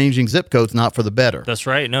 call that changing zip codes, not for the better. That's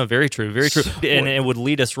right. No, very true. Very true. And it would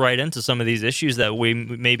lead us right into some of these issues that we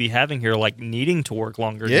may be having here, like needing to work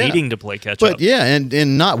longer, needing to play catch up. But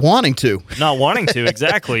and not wanting to. Not wanting to,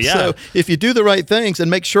 exactly, yeah. So if you do the right things and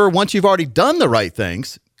make sure once you've already done the right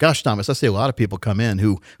things, gosh, Thomas, I see a lot of people come in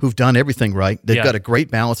who've done everything right. They've got a great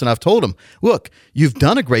balance. And I've told them, look, you've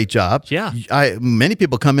done a great job. Yeah. Many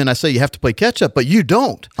people come in, I say you have to play catch up, but you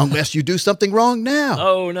don't unless you do something wrong now.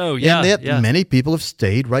 Oh, no. Yeah. And many people have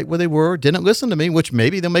stayed right where they were, didn't listen to me, which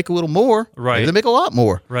maybe they'll make a little more. Right. Maybe they'll make a lot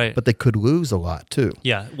more. Right. But they could lose a lot too.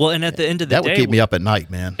 Yeah. Well, and at the end of the day, that would keep me up at night,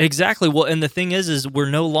 man. Exactly. Well, and the thing is we're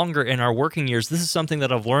no longer in our working years. This is something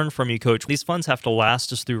that I've learned from you, Coach. These funds have to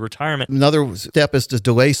last us through retirement. Another step is to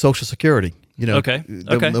delay Social Security.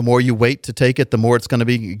 The more you wait to take it, the more it's going to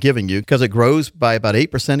be giving you, because it grows by about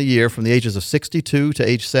 8% a year from the ages of 62 to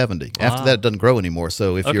age 70. After that, it doesn't grow anymore.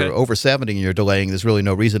 So if you're over 70 and you're delaying, there's really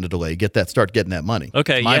no reason to delay. Start getting that money.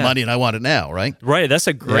 Okay, it's my money and I want it now, right? Right. That's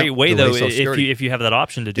a great way, though, if you have that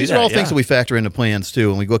option to do that. These are all things that we factor into plans,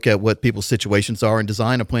 too, and we look at what people's situations are and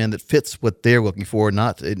design a plan that fits what they're looking for.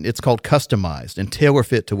 It's called customized and tailor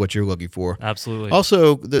fit to what you're looking for. Absolutely.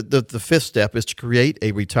 Also, the fifth step is to create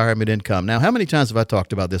a retirement income. Now, how many times have I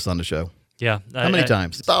talked about this on the show? Yeah. How many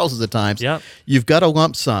times? Thousands of times. Yeah. You've got a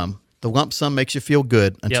lump sum. The lump sum makes you feel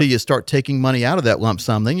good until you start taking money out of that lump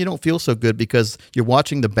sum. Then you don't feel so good because you're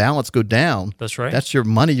watching the balance go down. That's right. That's your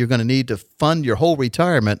money you're going to need to fund your whole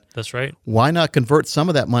retirement. That's right. Why not convert some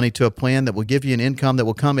of that money to a plan that will give you an income that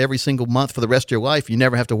will come every single month for the rest of your life? You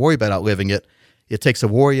never have to worry about outliving it. It takes a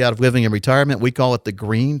worry out of living in retirement. We call it the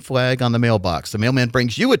green flag on the mailbox. The mailman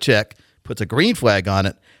brings you a check, puts a green flag on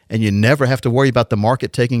it, and you never have to worry about the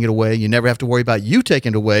market taking it away. You never have to worry about you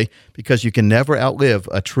taking it away because you can never outlive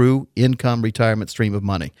a true income retirement stream of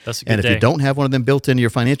money. That's a good And if you don't have one of them built into your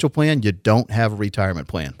financial plan, you don't have a retirement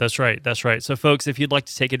plan. That's right. That's right. So, folks, if you'd like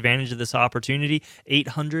to take advantage of this opportunity,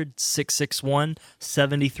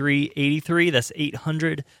 800-661-7383. That's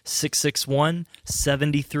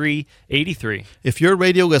 800-661-7383. If you're a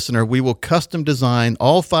radio listener, we will custom design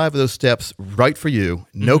all 5 of those steps right for you.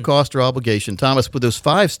 No cost or obligation. Thomas, with those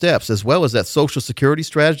 5 steps, as well as that Social Security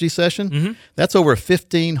strategy session, that's over a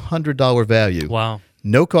 $1,500 value. Wow.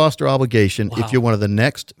 No cost or obligation. Wow. If you're one of the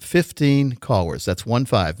next 15 callers, that's 15.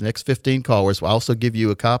 The next 15 callers will also give you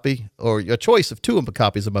a copy or a choice of 2 of the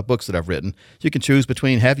copies of my books that I've written. You can choose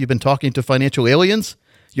between Have You Been Talking to Financial Aliens?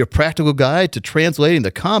 Your practical guide to translating the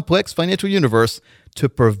complex financial universe to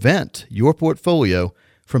prevent your portfolio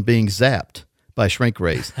from being zapped by Shrink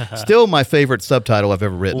Raise. Still my favorite subtitle I've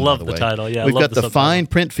ever written. Love by the way. title. Yeah, We've love got the subtitle. Fine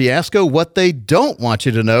Print Fiasco, What They Don't Want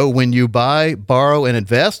You to Know When You Buy, Borrow, and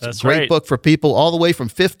Invest. That's Great right. book for people all the way from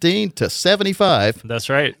 15 to 75. That's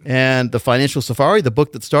right. And The Financial Safari, the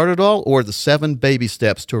book that started it all, or The 7 Baby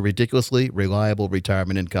Steps to a Ridiculously Reliable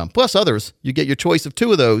Retirement Income. Plus others. You get your choice of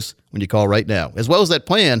 2 of those when you call right now, as well as that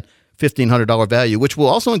plan, $1,500 value, which will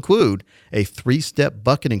also include a 3-step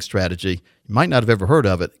bucketing strategy. You might not have ever heard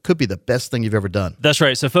of it. It could be the best thing you've ever done. That's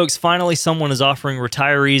right. So, folks, finally someone is offering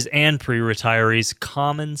retirees and pre-retirees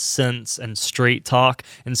common sense and straight talk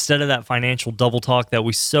instead of that financial double talk that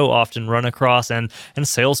we so often run across and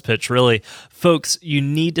sales pitch, really. Folks, you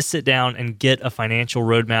need to sit down and get a financial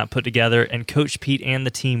roadmap put together, and Coach Pete and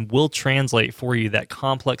the team will translate for you that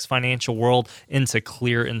complex financial world into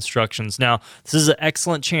clear instructions. Now, this is an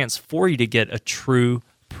excellent chance for you to get a true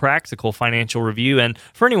practical financial review. And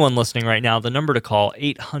for anyone listening right now, the number to call,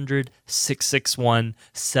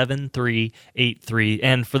 800-661-7383.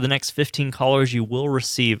 And for the next 15 callers, you will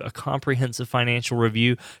receive a comprehensive financial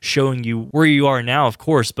review showing you where you are now, of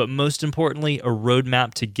course, but most importantly, a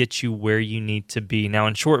roadmap to get you where you need to be. Now,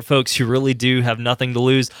 in short, folks, you really do have nothing to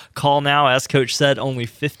lose. Call now. As Coach said, only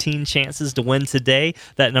 15 chances to win today.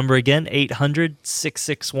 That number again,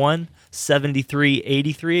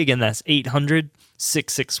 800-661-7383. Again, that's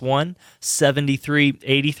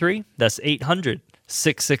 800-661-7383. That's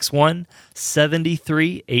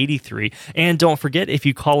 800-661-7383. And don't forget, if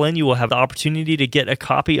you call in, you will have the opportunity to get a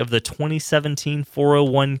copy of the 2017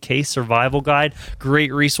 401k Survival Guide.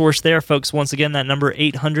 Great resource there, folks. Once again, that number,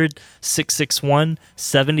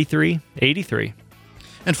 800-661-7383.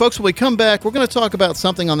 And folks, when we come back, we're going to talk about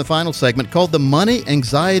something on the final segment called the Money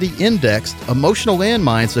Anxiety Index, emotional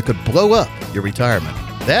landmines that could blow up your retirement.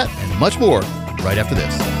 That and much more right after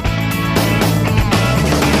this.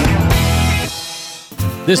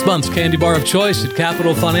 This month's candy bar of choice at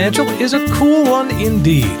Capital Financial is a cool one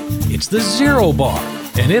indeed. It's the Zero Bar,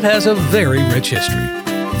 and it has a very rich history.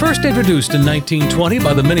 First introduced in 1920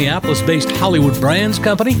 by the Minneapolis-based Hollywood Brands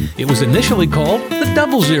Company, it was initially called the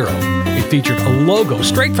Double Zero. It featured a logo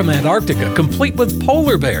straight from Antarctica, complete with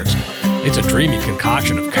polar bears. It's a dreamy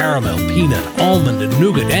concoction of caramel, peanut, almond, and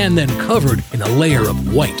nougat, and then covered in a layer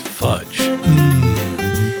of white fudge.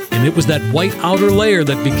 And it was that white outer layer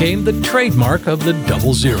that became the trademark of the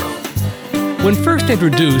Double Zero. When first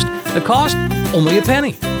introduced, the cost only a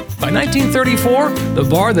penny. By 1934, the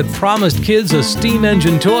bar that promised kids a steam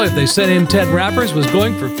engine toy if they sent in 10 wrappers was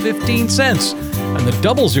going for 15 cents, and the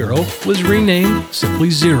Double Zero was renamed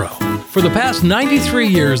simply Zero. For the past 93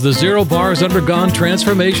 years, the Zero Bar has undergone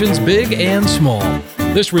transformations big and small.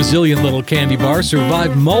 This resilient little candy bar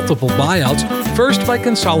survived multiple buyouts, first by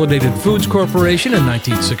Consolidated Foods Corporation in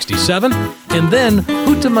 1967, and then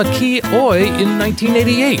Huhtamaki Oy in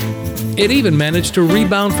 1988. It even managed to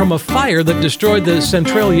rebound from a fire that destroyed the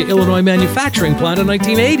Centralia, Illinois manufacturing plant in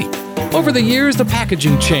 1980. Over the years, the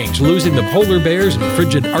packaging changed, losing the polar bears and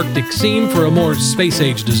frigid Arctic scene for a more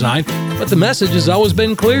space-age design, but the message has always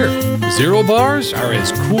been clear. Zero bars are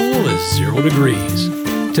as cool as 0 degrees.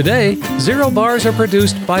 Today, Zero bars are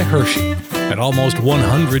produced by Hershey. At almost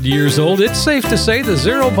 100 years old, it's safe to say the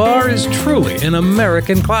Zero Bar is truly an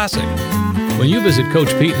American classic. When you visit Coach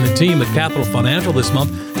Pete and the team at Capital Financial this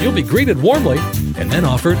month, you'll be greeted warmly and then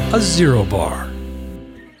offered a Zero Bar.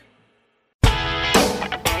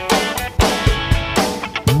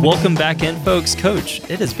 Welcome back in, folks. Coach,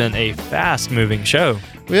 it has been a fast-moving show.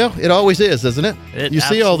 Well, it always is, isn't it? It You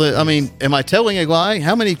see all the, absolutely I mean, am I telling a lie?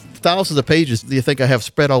 How many thousands of pages do you think I have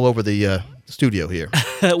spread all over the studio here?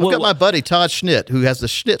 I've got my buddy Todd Schnitt, who has the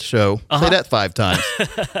Schnitt Show. Say that 5 times.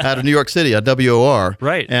 Out of New York City on WOR.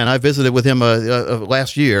 Right. And I visited with him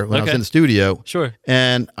last year when I was in the studio. Sure.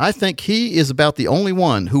 And I think he is about the only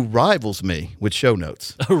one who rivals me with show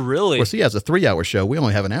notes. Oh, really? Of course, he has a 3-hour show. We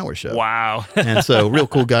only have an hour show. Wow. And so, real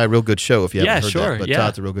cool guy, real good show if you haven't heard sure, that. But yeah.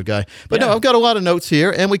 Todd's a real good guy. But Yeah. no, I've got a lot of notes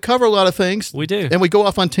here, and we cover a lot of things. We do. And we go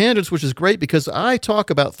off on tangents, which is great because I talk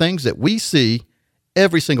about things that we see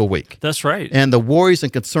every single week. That's right. And the worries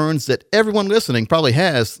and concerns that everyone listening probably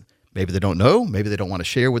has. Maybe they don't know. Maybe they don't want to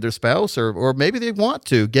share with their spouse, or maybe they want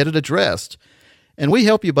to get it addressed. And we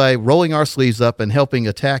help you by rolling our sleeves up and helping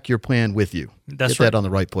attack your plan with you. That's Get right. that on the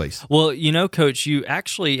right place. Well, you know, Coach, you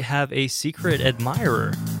actually have a secret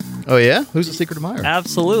admirer. Oh, yeah? Who's the secret admirer?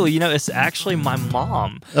 Absolutely. It's actually my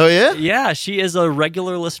mom. Oh, yeah? Yeah, she is a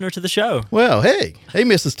regular listener to the show. Well, hey,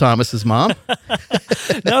 Mrs. Thomas's mom.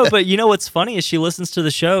 No, but what's funny is she listens to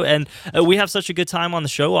the show, and we have such a good time on the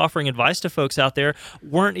show offering advice to folks out there.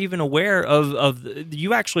 Weren't even aware of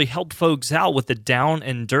you actually helped folks out with the down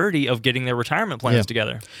and dirty of getting their retirement plans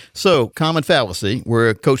together. So, common fallacy,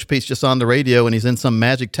 where Coach Pete's just on the radio and he's in some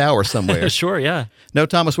magic tower somewhere. Sure, yeah. No,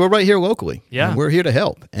 Thomas, we're right here locally. Yeah. And we're here to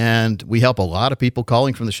help. And we help a lot of people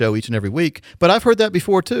calling from the show each and every week. But I've heard that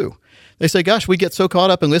before, too. They say, gosh, we get so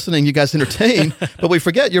caught up in listening, you guys entertain, but we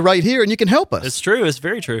forget you're right here and you can help us. It's true. It's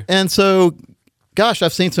very true. And so, gosh,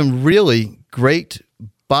 I've seen some really great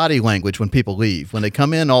body language when people leave. When they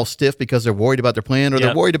come in all stiff because they're worried about their plan or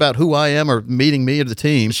they're worried about who I am or meeting me or the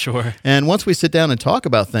team. Sure. And once we sit down and talk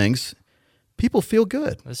about things, people feel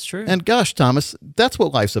good. That's true. And gosh, Thomas, that's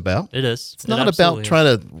what life's about. It is. It's not about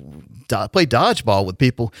trying to play dodgeball with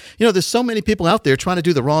people. There's so many people out there trying to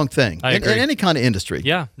do the wrong thing in any kind of industry.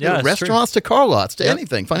 Yeah. Restaurants to car lots to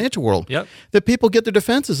anything, financial world. Yep. That people get their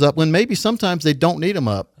defenses up when maybe sometimes they don't need them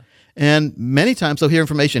up. And many times they'll hear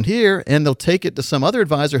information here and they'll take it to some other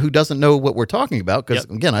advisor who doesn't know what we're talking about. Because,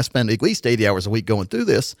 again, I spend at least 80 hours a week going through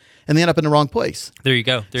this and they end up in the wrong place. There you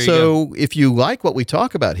go. So if you like what we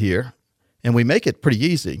talk about here, and we make it pretty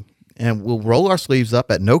easy, and we'll roll our sleeves up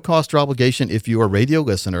at no cost or obligation if you're a radio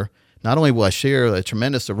listener. Not only will I share a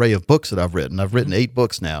tremendous array of books that I've written. I've written 8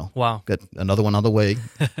 books now. Wow. Got another one on the way.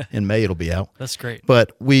 In May it'll be out. That's great.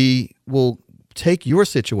 But we will take your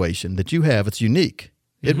situation that you have. It's unique.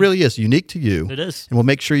 It really is unique to you. It is. And we'll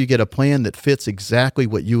make sure you get a plan that fits exactly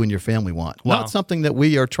what you and your family want. Wow. Not something that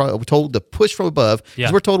we are told to push from above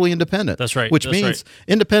because we're totally independent. That's right. Which means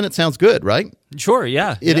independent sounds good, right? Sure,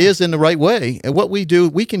 yeah. It is in the right way. And what we do,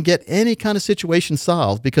 we can get any kind of situation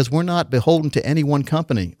solved because we're not beholden to any one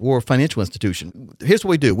company or financial institution. Here's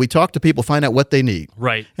what we do. We talk to people, find out what they need.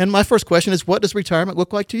 Right. And my first question is, what does retirement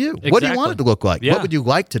look like to you? Exactly. What do you want it to look like? Yeah. What would you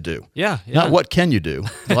like to do? Yeah. Not what can you do.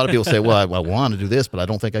 A lot of people say, well, I want to do this, but I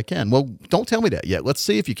don't think I can. Well, don't tell me that yet. Let's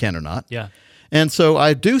see if you can or not. Yeah. And so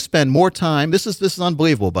I do spend more time. This is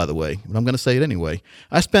unbelievable, by the way, but I'm going to say it anyway.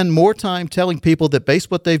 I spend more time telling people that based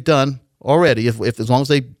what they've done already, if as long as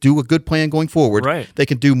they do a good plan going forward, they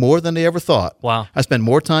can do more than they ever thought. Wow. I spend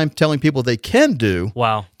more time telling people they can do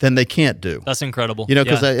than they can't do. That's incredible.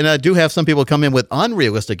 Because I do have some people come in with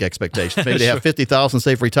unrealistic expectations. Maybe they have $50,000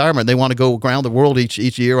 saved for retirement. They want to go around the world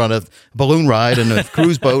each year on a balloon ride and a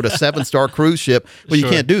cruise boat, a 7-star cruise ship. Well, you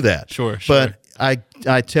can't do that. Sure. But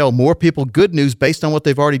I tell more people good news based on what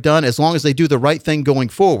they've already done, as long as they do the right thing going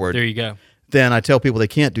forward. There you go. Then I tell people they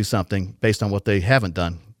can't do something based on what they haven't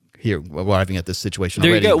done here, arriving at this situation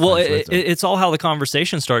there already. You go. Well, it's all how the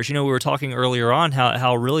conversation starts. We were talking earlier on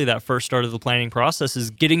how really that first start of the planning process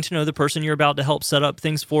is getting to know the person you're about to help set up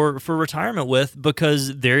things for retirement with,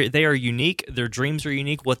 because they are unique. Their dreams are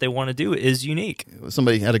unique. What they want to do is unique.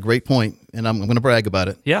 Somebody had a great point, and I'm going to brag about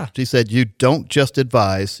it. Yeah. She said, you don't just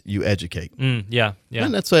advise, you educate. Yeah.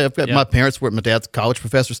 And that's I've got my parents were, my dad's a college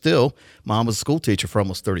professor still. Mom was a school teacher for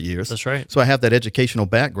almost 30 years. That's right. So I have that educational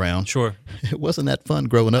background. Sure. It wasn't that fun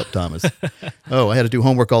growing up, Thomas. I had to do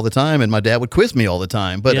homework all the time, and my dad would quiz me all the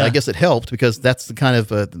time. But I guess it helped because that's the kind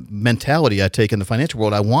of mentality I take in the financial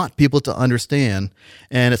world. I want people to understand,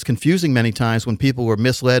 and it's confusing many times when people are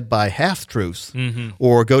misled by half-truths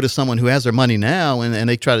or go to someone who has their money now, and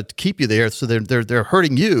they try to keep you there, so they're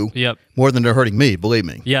hurting you more than they're hurting me, believe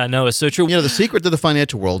me. Yeah, no, it's so true. The secret to the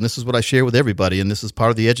financial world, and this is what I share with everybody, and this is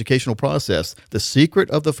part of the educational process, the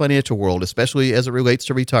secret of the financial world, especially as it relates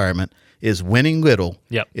to retirement, is winning little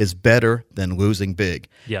is better than losing big.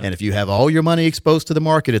 And if you have all your money exposed to the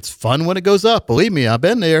market, it's fun when it goes up. Believe me, I've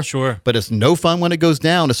been there. Sure. But it's no fun when it goes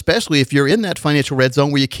down, especially if you're in that financial red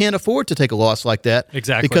zone where you can't afford to take a loss like that.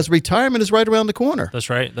 Exactly. Because retirement is right around the corner. That's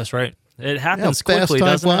right. It happens fast quickly, time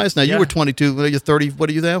doesn't flies. it? Now, you were 22. You're 30. What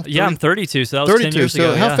are you now? 30? Yeah, I'm 32, so that was 32. 10 years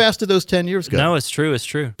ago. So how fast did those 10 years go? No, it's true. It's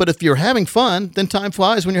true. But if you're having fun, then time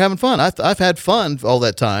flies when you're having fun. I've had fun all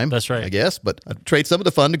that time. That's right. I guess, but I'd trade some of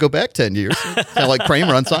the fun to go back 10 years. Kind of like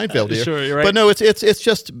Kramer on Seinfeld here. Sure, you're right. But no, it's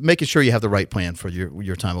just making sure you have the right plan for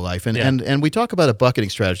your time of life. And we talk about a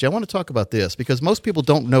bucketing strategy. I want to talk about this because most people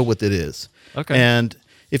don't know what it is. Okay. And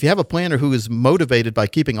if you have a planner who is motivated by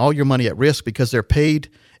keeping all your money at risk because they're paid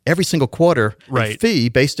every single quarter a Right. fee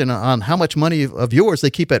based on how much money of yours they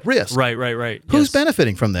keep at risk. Right. Who's Yes.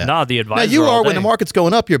 benefiting from that? Nah, the advisor Now, you all are when day. the market's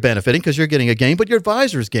going up, you're benefiting because you're getting a gain, but your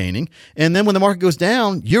advisor's gaining. And then when the market goes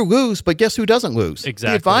down, you lose, but guess who doesn't lose?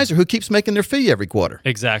 Exactly. The advisor who keeps making their fee every quarter.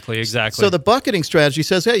 Exactly. So the bucketing strategy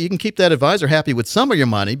says, hey, you can keep that advisor happy with some of your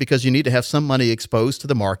money because you need to have some money exposed to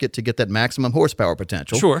the market to get that maximum horsepower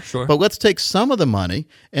potential. Sure. But let's take some of the money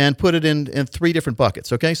and put it in 3 different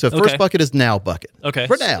buckets, okay? So first Okay. bucket is now bucket. Okay.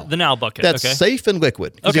 For now. The now bucket. That's Okay. safe and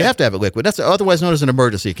liquid because you Okay. have to have it liquid. That's otherwise known as an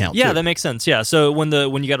emergency account. Yeah, too. that makes sense. Yeah. So when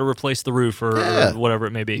you got to replace the roof or whatever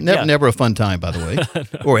it may be. Never, Yeah. never a fun time, by the way,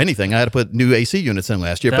 or anything. I had to put new AC units in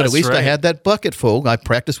last year, but at That's least I right. had that bucket full. I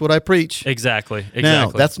practiced what I preach. Exactly. Now,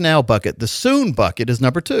 that's now bucket. The soon bucket is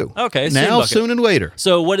number 2. Okay, soon Now, bucket. soon, and later.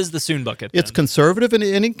 So what is the soon bucket? It's then? conservative in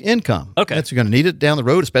income. Okay. You're going to need it down the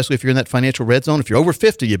road, especially if you're in that financial red zone. If you're over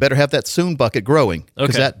 50, you better have that soon bucket growing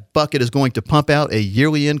because Okay. that bucket is going to pump out a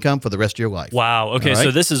yearly income for the rest of your life. Wow. Okay. All right?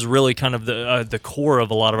 So this is really kind of the core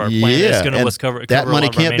of a lot of our plan. Yeah, It's going and to cover that a money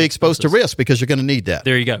lot of our can't main be exposed to expenses. risk because you're going to need that.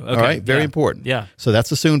 There you go. Okay. All right, very Yeah. important. Yeah. So that's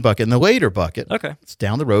the soon bucket. And the later bucket, Okay. it's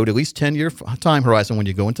down the road, at least 10-year time horizon when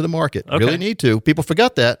you go into the market. Okay. Really need to. People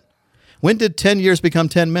forgot that. When did 10 years become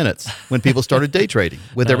 10 minutes? When people started day trading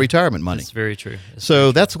with their retirement money. It's very true.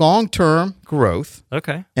 So that's long-term growth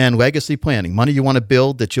Okay. and legacy planning. Money you want to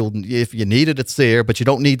build that if you need it, it's there, but you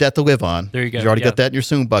don't need that to live on. There you go. You already Yeah. got that in your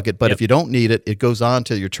soon bucket. But Yep. if you don't need it, it goes on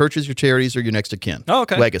to your churches, your charities, or your next of kin. Oh,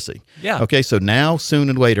 okay. Legacy. Yeah. Okay, so now, soon,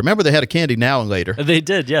 and later. Remember they had a candy now and later. They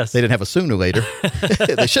did. Yes. They didn't have a sooner later.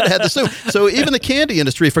 They should have had the soon. So even the candy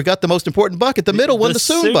industry forgot the most important bucket, the middle one, the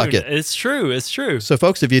soon bucket. It's true. It's true. So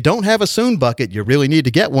folks, if you don't have a soon bucket, you really need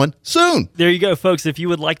to get one soon. There you go, folks. If you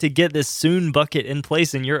would like to get this soon bucket in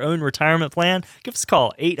place in your own retirement plan, give us a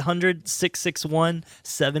call,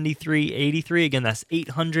 800-661-7383. Again, that's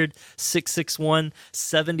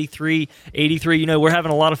 800-661-7383. You know, we're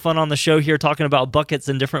having a lot of fun on the show here talking about buckets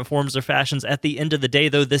in different forms or fashions. At the end of the day,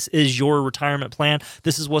 though, this is your retirement plan.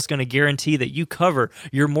 This is what's going to guarantee that you cover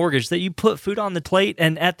your mortgage, that you put food on the plate,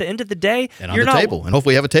 and at the end of the day, And on you're the not table. And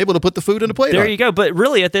hopefully you have a table to put the food and the plate There on. you go. But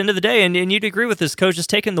really, at the end of the day, and you'd agree with this, Coach, is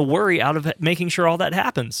taking the worry out of making sure all that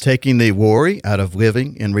happens. Taking the worry out of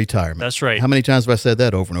living in retirement. That's right. How many times have I said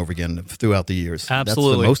that over and over again throughout the years? That's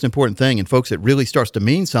Absolutely. the most important thing. And folks, it really starts to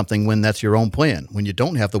mean something when that's your own plan. When you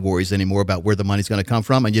don't have the worries anymore about where the money's going to come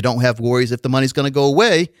from, and you don't have worries if the money's going to go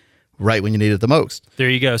away right when you need it the most. There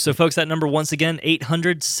you go. So, folks, that number, once again,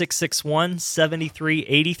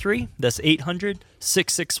 800-661-7383. That's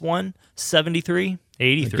 800-661-7383.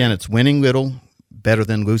 Again, it's winning little, better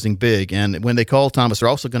than losing big. And when they call Thomas, they're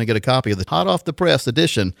also going to get a copy of the hot off the press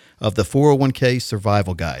edition of the 401k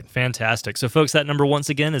Survival Guide. Fantastic. So, folks, that number, once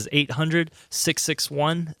again, is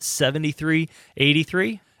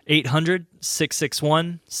 800-661-7383.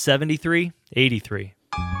 800-661-7383.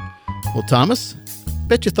 Well, Thomas,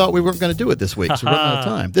 bet you thought we weren't going to do it this week, so we're running out of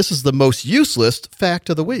time. This is the most useless fact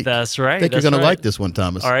of the week. That's right. I think you're That's going to right. like this one,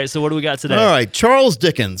 Thomas. All right. So, what do we got today? All right, Charles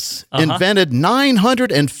Dickens invented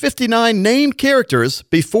 959 named characters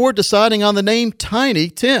before deciding on the name Tiny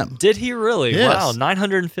Tim. Did he really? Yes. Wow.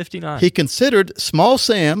 959. He considered Small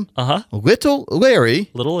Sam, Little Larry,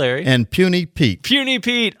 Little Larry. and Puny Pete. Puny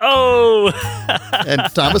Pete. Oh, And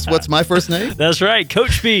Thomas, what's my first name? that's right.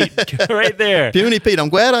 Coach Pete. Right there. Puny Pete. I'm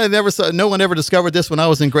glad no one ever discovered this when I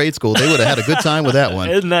was in grade school. They would have had a good time with that one.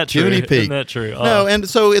 Isn't that true? Puny Pete. Isn't that true? No, and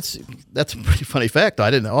so that's a pretty funny fact. I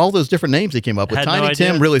didn't know all those different names he came up with. Had no Tiny idea.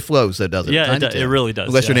 Tim really flows, though, doesn't Yeah, it? Tiny it Tim. really does,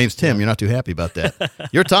 Unless your yeah. name's Tim, you're not too happy about that.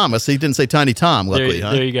 You're Thomas. He didn't say Tiny Tom, luckily,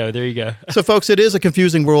 huh? There you go. There you go. So, folks, it is a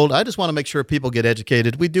confusing world. I just want to make sure people get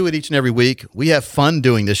educated. We do it each and every week. We have fun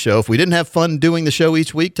doing this show. If we didn't have fun doing the show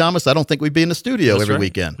each week, Thomas, I don't think we'd be in the studio That's every right.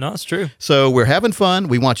 weekend. No, it's true. So we're having fun.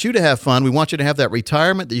 We want you to have fun. We want you to have that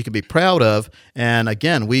retirement that you can be proud of. And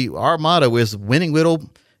again, our motto is winning little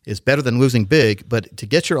is better than losing big. But to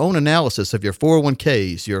get your own analysis of your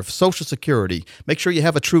 401ks, your Social Security, make sure you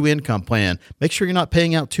have a true income plan. Make sure you're not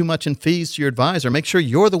paying out too much in fees to your advisor. Make sure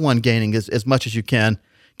you're the one gaining as much as you can.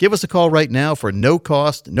 Give us a call right now for no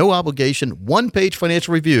cost, no obligation, one-page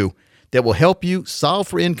financial review that will help you solve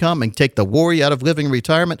for income and take the worry out of living in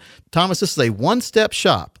retirement. Thomas, this is a one-step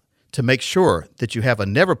shop to make sure that you have a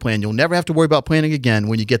never plan. You'll never have to worry about planning again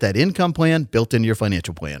when you get that income plan built into your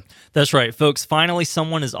financial plan. That's right, folks. Finally,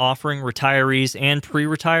 someone is offering retirees and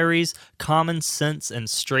pre-retirees common sense and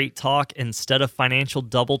straight talk instead of financial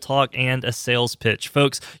double talk and a sales pitch.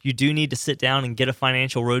 Folks, you do need to sit down and get a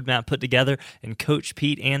financial roadmap put together, and Coach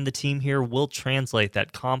Pete and the team here will translate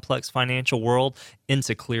that complex financial world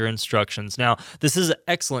into clear instructions. Now, this is an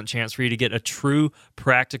excellent chance for you to get a true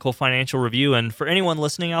practical financial review, and for anyone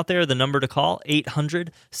listening out there there, the number to call,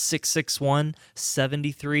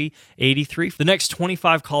 800-661-7383. The next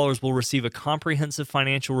 25 callers will receive a comprehensive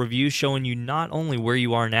financial review showing you not only where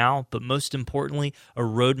you are now, but most importantly, a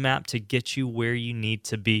roadmap to get you where you need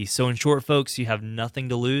to be. So in short, folks, you have nothing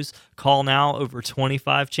to lose. Call now, over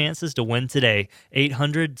 25 chances to win today.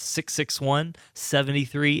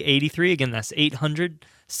 800-661-7383. Again, that's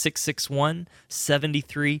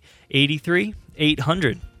 800-661-7383.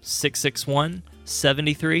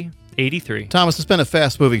 800-661-7383. Thomas, it's been a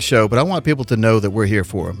fast-moving show, but I want people to know that we're here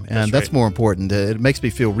for them, and that's more important. It makes me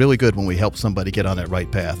feel really good when we help somebody get on that right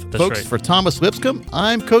path. Folks, for Thomas Lipscomb,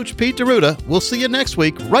 I'm Coach Pete D'Arruda. We'll see you next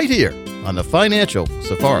week right here on the Financial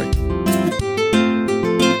Safari.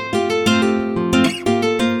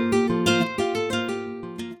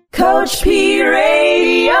 Coach P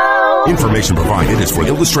Radio. Information provided is for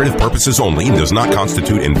illustrative purposes only and does not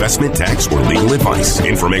constitute investment, tax, or legal advice.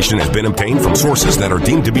 Information has been obtained from sources that are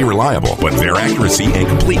deemed to be reliable, but their accuracy and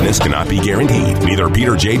completeness cannot be guaranteed. Neither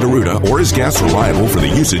Peter J. D'Arruda or his guests are liable for the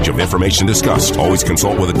usage of information discussed. Always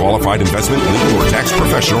consult with a qualified investment, legal, or tax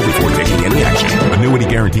professional before taking any action. Annuity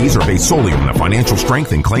guarantees are based solely on the financial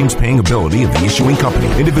strength and claims-paying ability of the issuing company.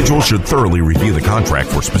 Individuals should thoroughly review the contract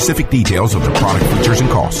for specific details of the product features and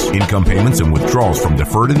costs. Income payments and withdrawals from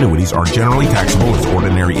deferred annuities are generally taxable as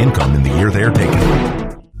ordinary income in the year they are taken.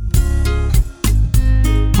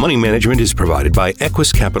 Money management is provided by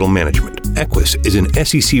Equus Capital Management. Equus is an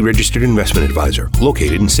SEC-registered investment advisor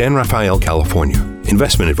located in San Rafael, California.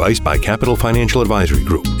 Investment advice by Capital Financial Advisory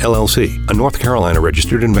Group, LLC, a North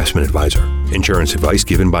Carolina-registered investment advisor. Insurance advice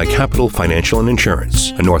given by Capital Financial and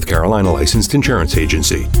Insurance, a North Carolina licensed insurance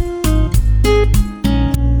agency.